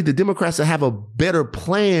do. And I need the Democrats to have a better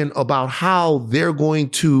plan about how they're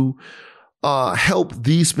going to help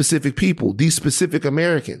these specific people, these specific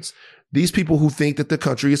Americans, these people who think that the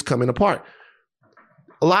country is coming apart.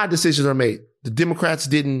 A lot of decisions are made. The Democrats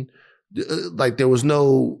didn't, there was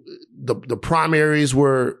no, the primaries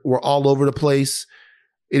were all over the place.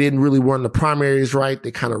 It didn't really run the primaries right. They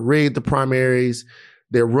kind of rigged the primaries.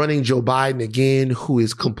 They're running Joe Biden again, who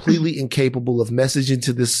is completely incapable of messaging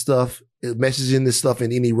this stuff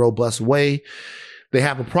in any robust way. They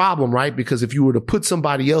have a problem, right? Because if you were to put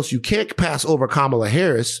somebody else, you can't pass over Kamala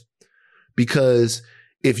Harris, because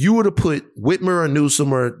if you were to put Whitmer or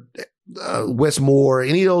Newsom or Wes Moore,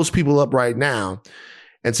 any of those people up right now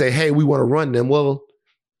and say, hey, we want to run them. Well,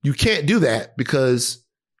 you can't do that because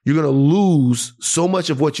you're going to lose so much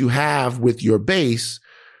of what you have with your base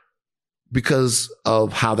because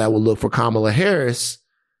of how that will look for Kamala Harris.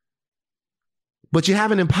 But you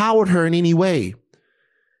haven't empowered her in any way.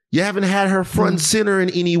 You haven't had her front and center in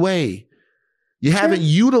any way. You haven't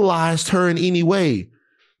utilized her in any way.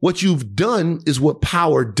 What you've done is what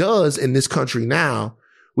power does in this country now,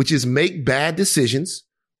 which is make bad decisions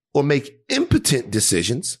or make impotent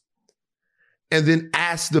decisions and then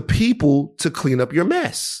ask the people to clean up your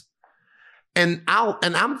mess. And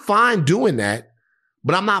I'm fine doing that,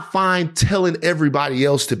 but I'm not fine telling everybody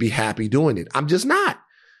else to be happy doing it. I'm just not.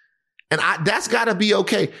 And that's got to be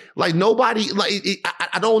okay. Like nobody,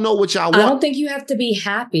 I don't know what y'all want. I don't think you have to be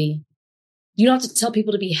happy. You don't have to tell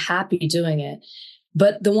people to be happy doing it.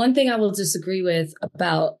 But the one thing I will disagree with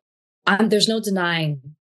about, there's no denying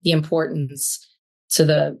the importance to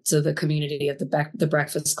the community of the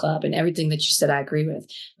Breakfast Club and everything that you said, I agree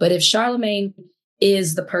with. But if Charlemagne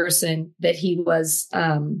is the person that he was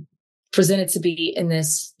presented to be in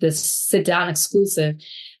this sit down exclusive,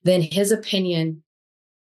 then his opinion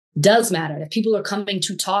does matter. If people are coming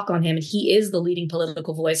to talk on him and he is the leading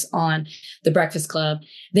political voice on the Breakfast Club,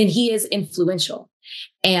 then he is influential.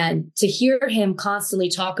 And to hear him constantly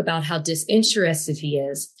talk about how disinterested he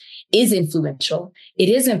is influential. It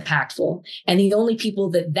is impactful. And the only people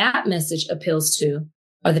that message appeals to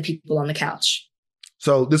are the people on the couch.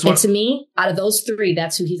 So this one, and to me, out of those three,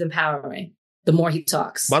 that's who he's empowering. The more he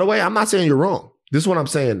talks. By the way, I'm not saying you're wrong. This is what I'm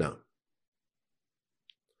saying though.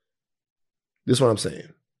 This is what I'm saying.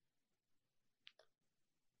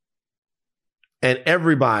 And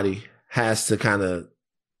everybody has to kind of,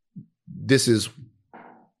 this is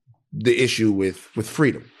the issue with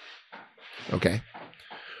freedom. Okay.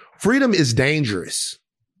 Freedom is dangerous.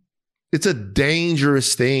 It's a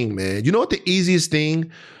dangerous thing, man. You know what the easiest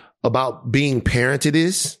thing about being parented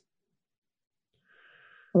is?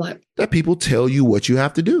 What? That people tell you what you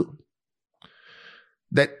have to do.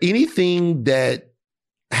 That anything that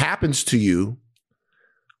happens to you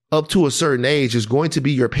up to a certain age is going to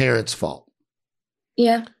be your parents' fault.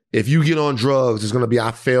 Yeah. If you get on drugs, it's going to be,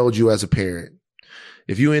 I failed you as a parent.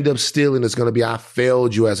 If you end up stealing, it's going to be, I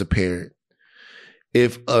failed you as a parent.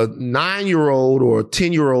 If a 9-year-old or a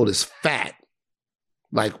 10-year-old is fat,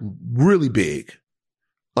 like really big,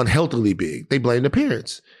 unhealthily big, they blame the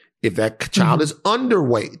parents. If that child is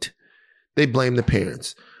underweight, they blame the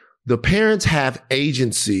parents. The parents have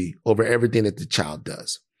agency over everything that the child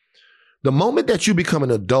does. The moment that you become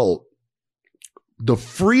an adult, the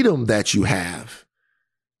freedom that you have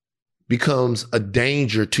becomes a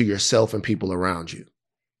danger to yourself and people around you.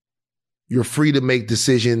 You're free to make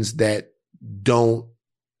decisions that don't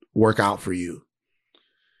work out for you.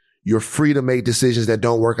 You're free to make decisions that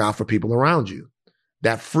don't work out for people around you.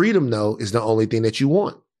 That freedom, though, is the only thing that you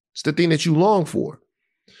want. It's the thing that you long for.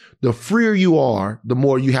 The freer you are, the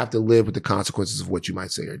more you have to live with the consequences of what you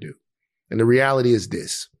might say or do. And the reality is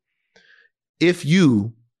this. If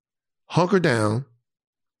you hunker down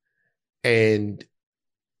and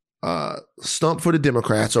stump for the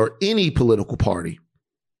Democrats or any political party,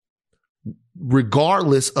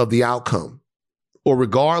 regardless of the outcome, or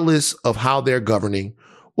regardless of how they're governing,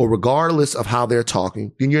 or regardless of how they're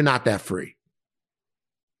talking, then you're not that free.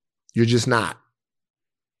 You're just not.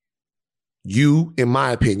 You, in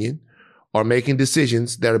my opinion, are making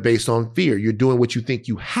decisions that are based on fear. You're doing what you think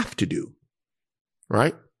you have to do.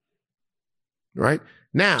 Right? Right?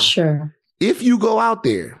 Now, sure. If you go out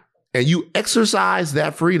there and you exercise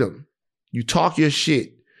that freedom, you talk your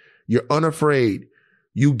shit, you're unafraid,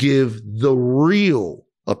 you give the real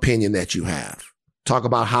opinion that you have. Talk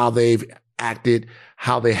about how they've acted,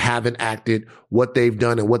 how they haven't acted, what they've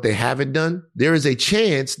done and what they haven't done. There is a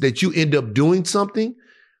chance that you end up doing something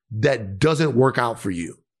that doesn't work out for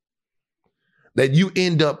you. That you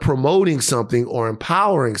end up promoting something or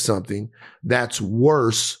empowering something that's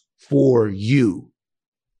worse for you.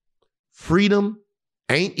 Freedom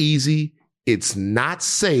ain't easy. It's not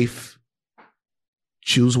safe.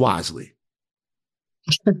 Choose wisely.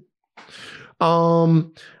 I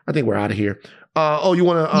think we're out of here. You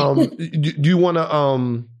want to, do you want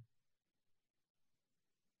to,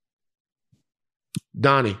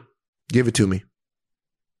 Donnie, give it to me.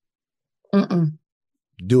 Mm-mm.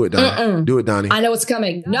 Do it, Donnie. Mm-mm. Do it, Donnie. I know what's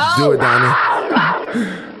coming. No. Do it, Donnie.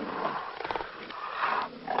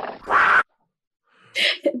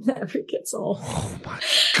 It never gets old. Oh my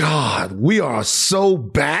God. We are so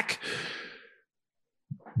back.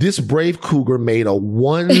 This brave cougar made a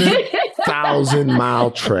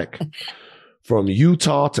 1,000-mile trek from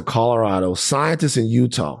Utah to Colorado. Scientists in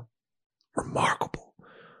Utah, remarkable.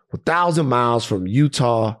 1,000 miles from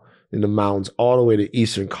Utah in the mountains all the way to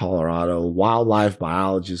eastern Colorado. Wildlife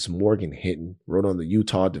biologist Morgan Hinton wrote on the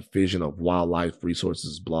Utah Division of Wildlife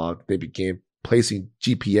Resources blog. They began placing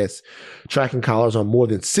GPS tracking collars on more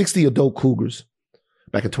than 60 adult cougars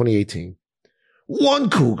back in 2018. One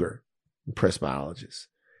cougar impressed biologists.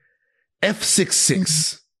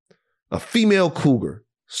 F66, a female cougar,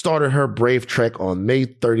 started her brave trek on May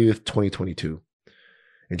 30th, 2022.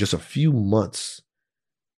 In just a few months,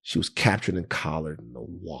 she was captured and collared in the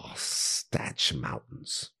Wasatch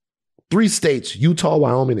Mountains. 3 states, Utah,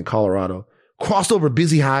 Wyoming, and Colorado, crossed over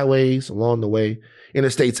busy highways along the way.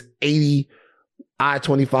 Interstates 80,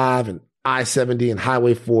 I-25, and I-70, and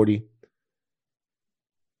Highway 40.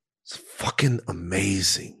 It's fucking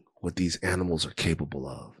amazing what these animals are capable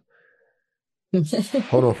of.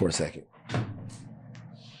 Hold on for a second.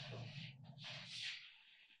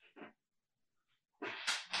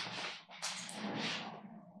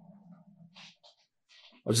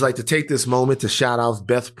 I'd just like to take this moment to shout out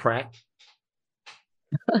Beth Pratt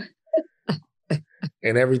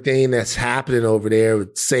and everything that's happening over there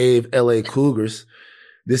with Save LA Cougars.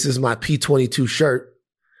 This is my P22 shirt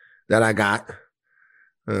that I got.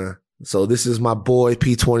 So this is my boy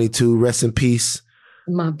P22. Rest in peace.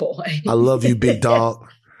 My boy. I love you, big dog.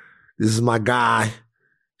 This is my guy.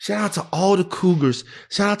 Shout out to all the cougars.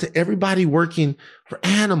 Shout out to everybody working for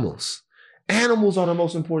animals. Animals are the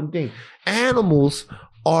most important thing. Animals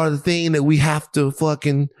are the thing that we have to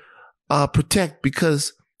fucking protect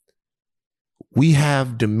because we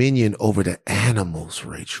have dominion over the animals,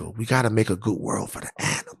 Rachel. We got to make a good world for the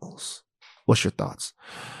animals. What's your thoughts?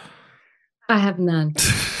 I have none.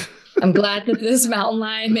 I'm glad that this mountain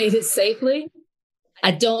lion made it safely. I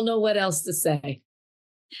don't know what else to say.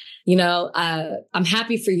 You know, I'm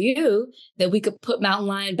happy for you that we could put Mountain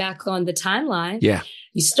Lion back on the timeline. Yeah.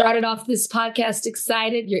 You started off this podcast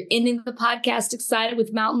excited. You're ending the podcast excited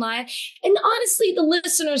with Mountain Lion. And honestly, the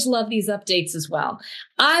listeners love these updates as well.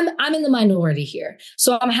 I'm in the minority here.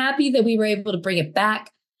 So I'm happy that we were able to bring it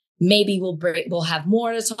back. Maybe we'll have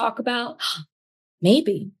more to talk about.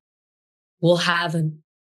 Maybe we'll have an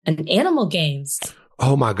animal games.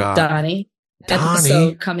 Oh my God. Donnie.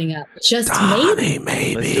 Episode coming up. Just Donnie,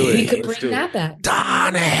 maybe. We could bring that back.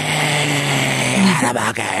 Donnie.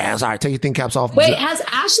 All right, take your thin caps off. Wait, has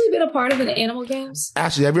Ashley been a part of an Animal Games?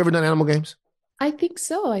 Ashley, have you ever done Animal Games? I think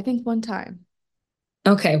so. I think one time.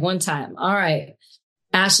 Okay, one time. All right.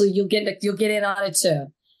 Ashley, you'll get in on it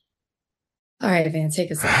too. All right, Van,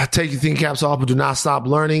 take us out. Take your thin caps off, but do not stop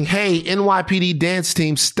learning. Hey, NYPD dance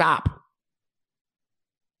team, stop.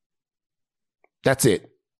 That's it.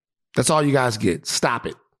 That's all you guys get. Stop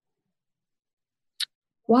it.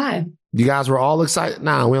 Why? You guys were all excited.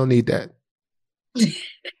 Nah, we don't need that.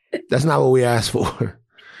 That's not what we asked for.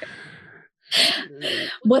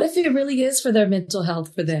 What if it really is for their mental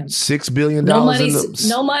health for them? $6 billion.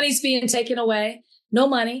 No money's being taken away. No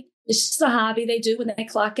money. It's just a hobby they do when they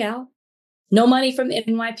clock out. No money from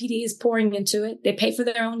NYPD is pouring into it. They pay for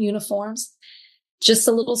their own uniforms. Just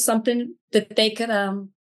a little something that they could,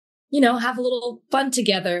 have a little fun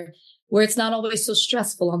together where it's not always so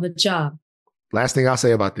stressful on the job. Last thing I'll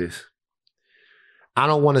say about this. I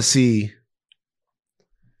don't want to see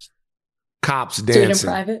cops dancing. Do it in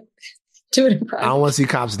private. Do it in private. I don't want to see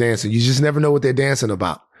cops dancing. You just never know what they're dancing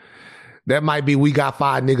about. That might be we got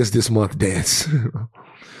 5 niggas this month dance.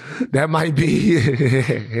 That might be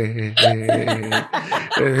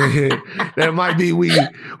that might be we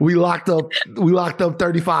locked up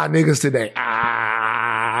 35 niggas today.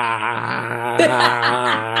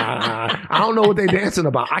 I don't know what they're dancing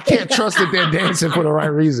about. I can't trust that they're dancing for the right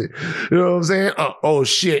reason. You know what I'm saying? Oh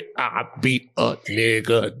shit, I beat a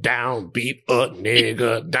nigga down, beat a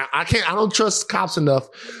nigga down. I don't trust cops enough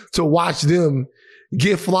to watch them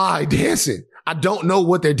get fly dancing. I don't know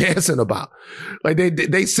what they're dancing about. Like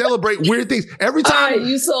they celebrate weird things. Every time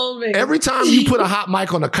you sold me. Every time you put a hot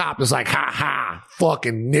mic on a cop, it's like, ha ha,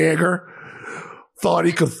 fucking nigger. Thought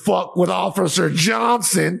he could fuck with Officer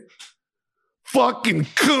Johnson. Fucking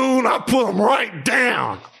coon, I put him right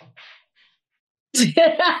down.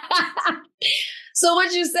 So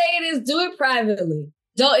what you're saying is do it privately.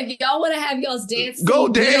 If y'all want to have y'all's dance, go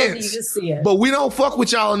scene, dance. We don't need to see it. But we don't fuck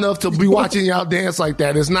with y'all enough to be watching y'all dance like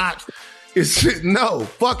that. No,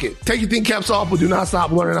 fuck it. Take your thinking caps off, but do not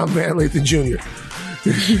stop learning. I'm Van Lathan Jr.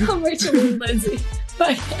 I'm Rachel Lindsay.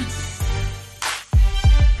 Bye.